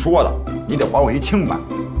都是你说的，你得还我一清白。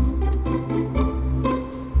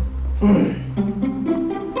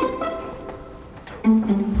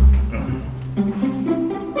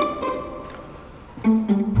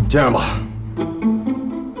这样吧，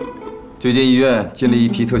最近医院进了一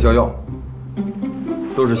批特效药，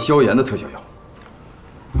都是消炎的特效药。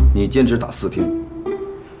你坚持打4天，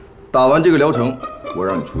打完这个疗程，我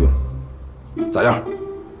让你出院，咋样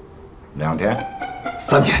？2天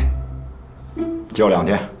？3天？就2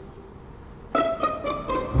天。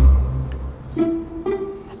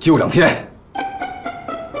就2天。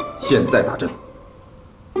现在打针。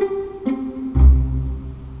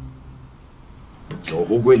酒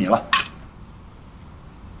壶归你了。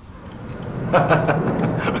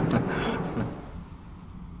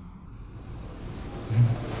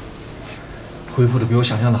恢复的比我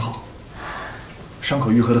想象的好，伤口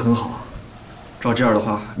愈合的很好。照这样的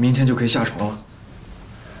话，明天就可以下床了。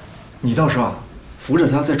你到时候啊，扶着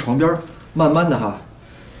他在床边，慢慢的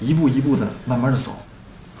一步一步的慢慢的走，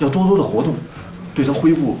要多多的活动，对他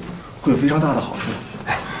恢复会有非常大的好处。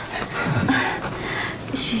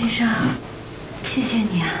徐医生，谢谢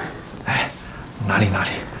你啊。哪里。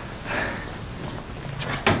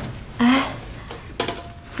哎，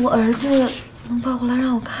我儿子能抱回来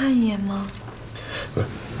让我看一眼吗？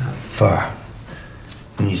凤儿，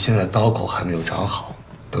你现在刀口还没有长好，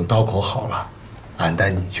等刀口好了，俺带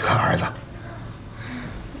你去看儿子。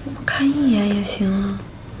我看一眼也行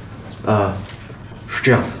啊。是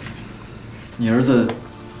这样的，你儿子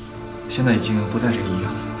现在已经不在这个医院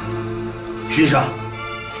了。徐医生，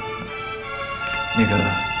那个，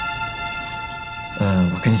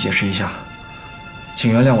我跟你解释一下，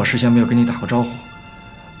请原谅我事先没有跟你打过招呼，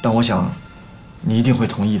但我想，你一定会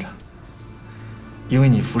同意的。因为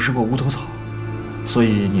你服食过乌头草，所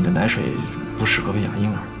以你的奶水不适合喂哑婴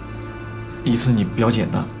儿。一次你表姐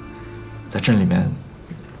呢，在镇里面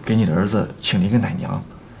给你的儿子请了一个奶娘，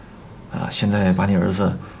现在把你儿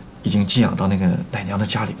子已经寄养到那个奶娘的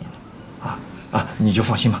家里面了，你就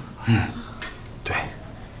放心吧。对。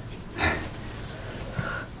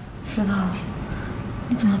石头，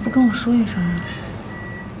你怎么不跟我说一声呢？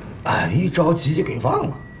俺一着急就给忘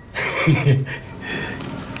了。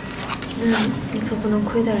那你可不能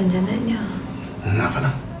亏待人家奶娘。那不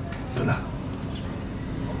能，不能。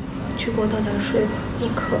去给我倒点水吧，我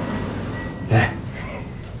渴了。来。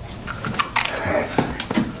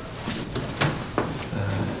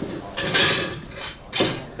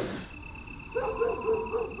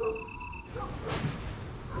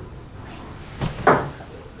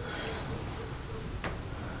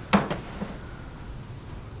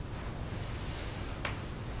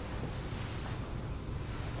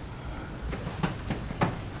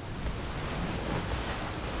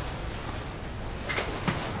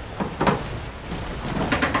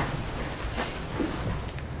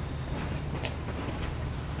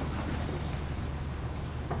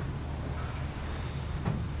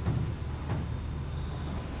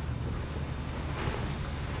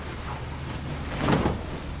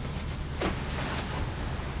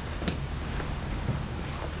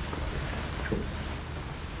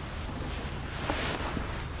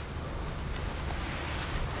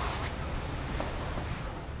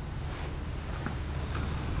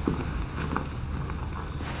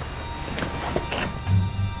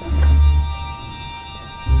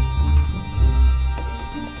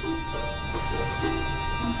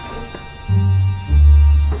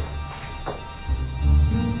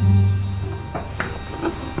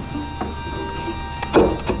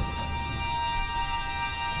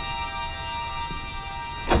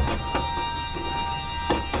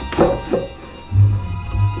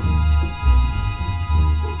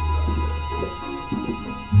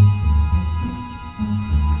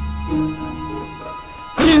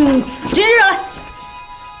举起手来！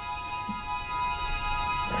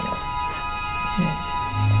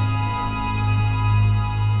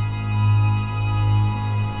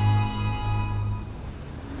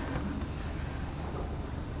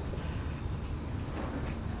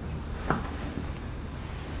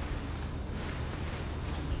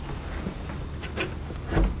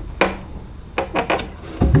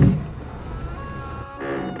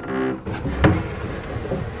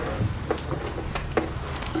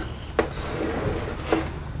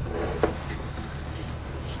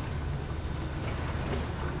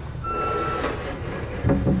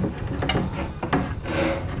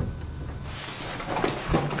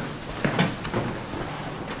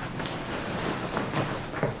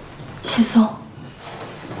徐松，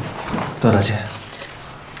窦大姐，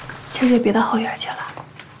今儿也别到后院去了，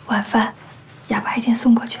晚饭哑巴已经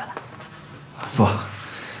送过去了。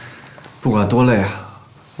不管多累啊，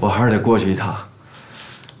我还是得过去一趟。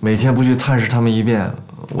每天不去探视他们一遍，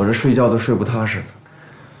我这睡觉都睡不踏实。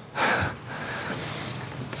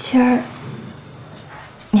今儿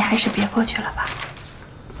你还是别过去了吧。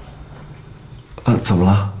怎么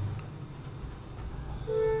了？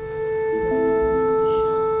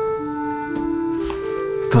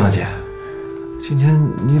窦大姐，今天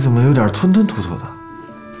你怎么有点吞吞吐吐的？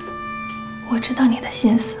我知道你的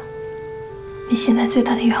心思，你现在最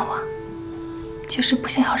大的愿望，就是不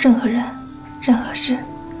想要任何人、任何事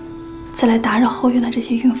再来打扰后院的这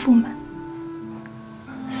些孕妇们，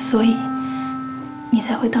所以你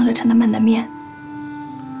才会当着陈大曼的面，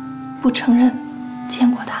不承认见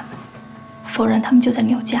过他们，否认他们就在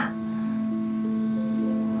牛家，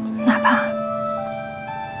哪怕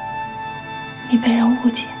你被人误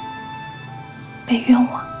解、被冤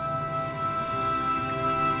枉。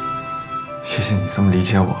谢谢你这么理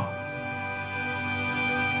解我。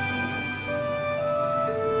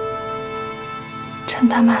陈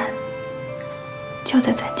大曼就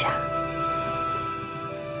在咱家，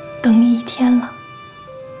等你一天了。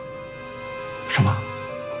什么？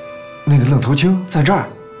那个愣头青在这儿？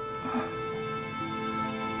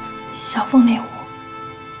小凤那屋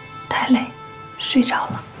太累，睡着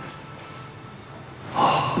了。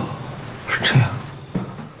哦，是这样。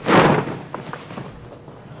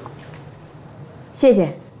谢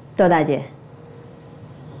谢，窦大姐。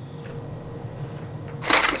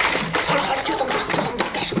好了好了，就这么着，就这么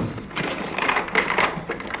着，开始。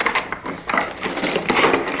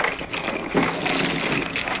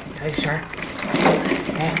大这婶儿，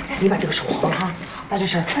哎，你把这个收好了哈。大这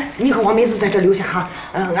婶儿，你和王梅子在这留下哈，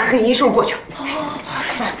俺跟一手过去。好，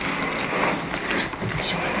走。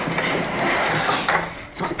行，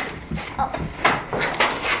走。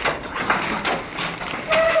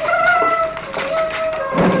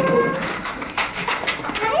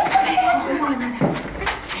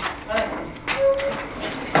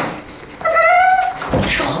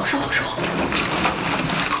收好，收好，收好。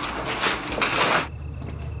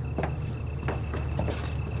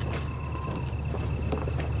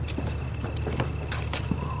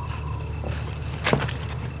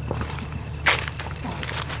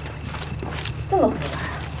这么复杂呀？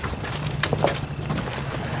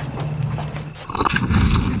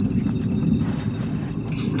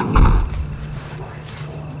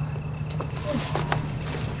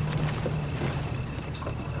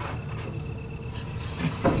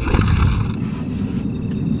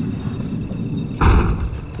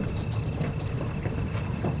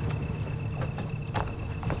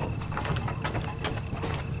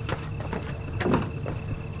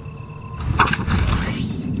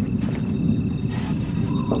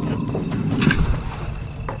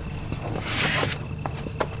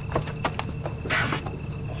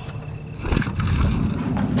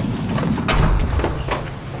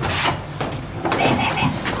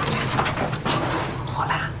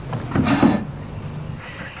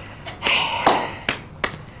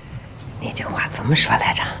怎么说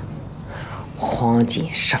来着？黄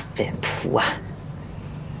金十分土啊！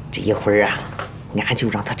这一会儿啊，俺就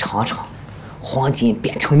让他尝尝黄金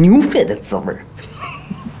变成牛粪的滋味儿。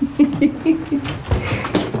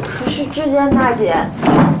可是志坚大姐，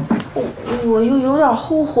我又有点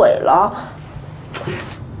后悔了。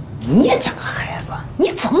你这个孩子，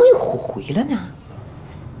你怎么又后悔了呢？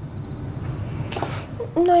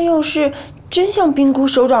那要是真像兵姑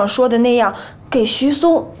首长说的那样，给徐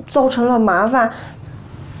松造成了麻烦，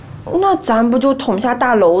那咱不就捅下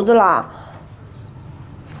大篓子了？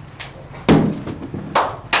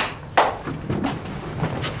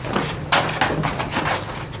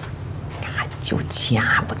就见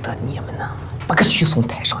不得你们呢，把个徐松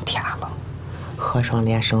抬上天了。和尚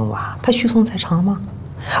连生娃，他徐松在场吗？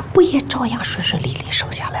不也照样顺顺利利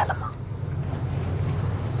生下来了吗？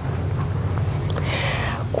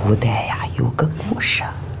古代呀，有个故事，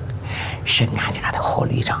是俺家的郝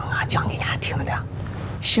旅长啊讲给俺听的。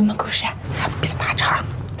什么故事？别打岔，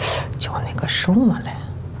叫那个什么来？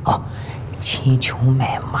哦，秦琼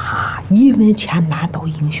买马，1文钱难倒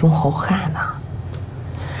英雄好汉呐。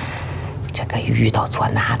这个遇到作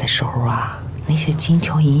难的时候啊，那些金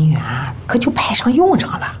条银元可就派上用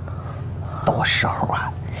场了。到时候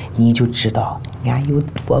啊，你就知道俺有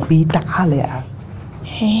多伟大了。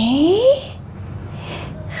哎，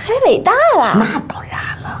还伟大了？那当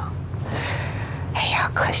然了。哎呀，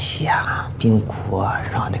可惜啊，兵姑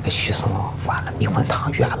让那个徐松关了迷魂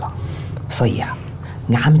汤院了，所以啊，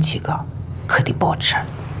俺们几个可得保持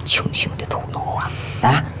清醒的头脑啊！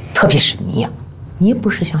啊，特别是你。你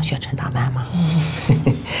不是想学陈大满吗？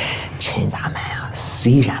陈大满啊，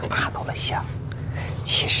虽然拔到了下，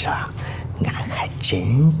其实啊，俺还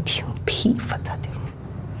真挺佩服他的。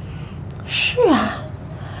是啊，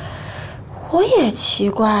我也奇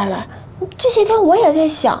怪了，这些天我也在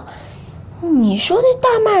想，你说那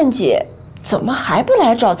大曼姐怎么还不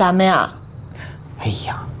来找咱们呀？哎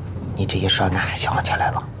呀，你这一说，俺还想起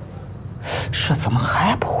来了，说怎么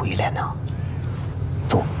还不回来呢？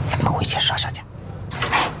走，咱们回去说说去。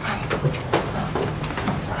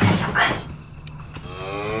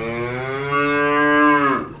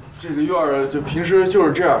这个院儿就平时就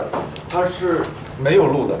是这样的，它是没有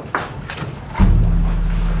路的。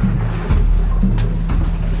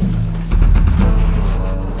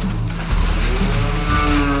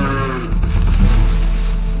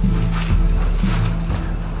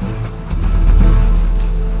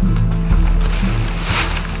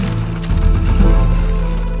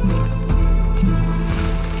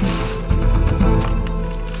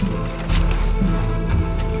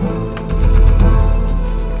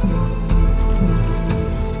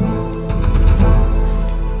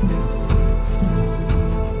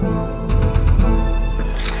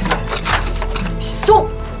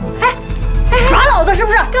是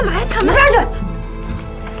不是？干嘛呀？一边去！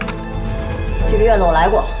这个院子我来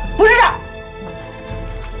过，不是这儿。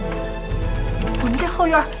我们这后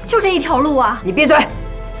院就这一条路啊！你闭嘴！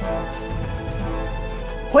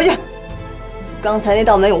回去。刚才那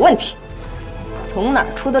道门有问题，从哪儿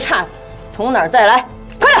出的岔子，从哪儿再来，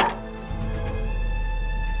快点！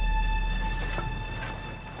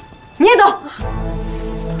你也走。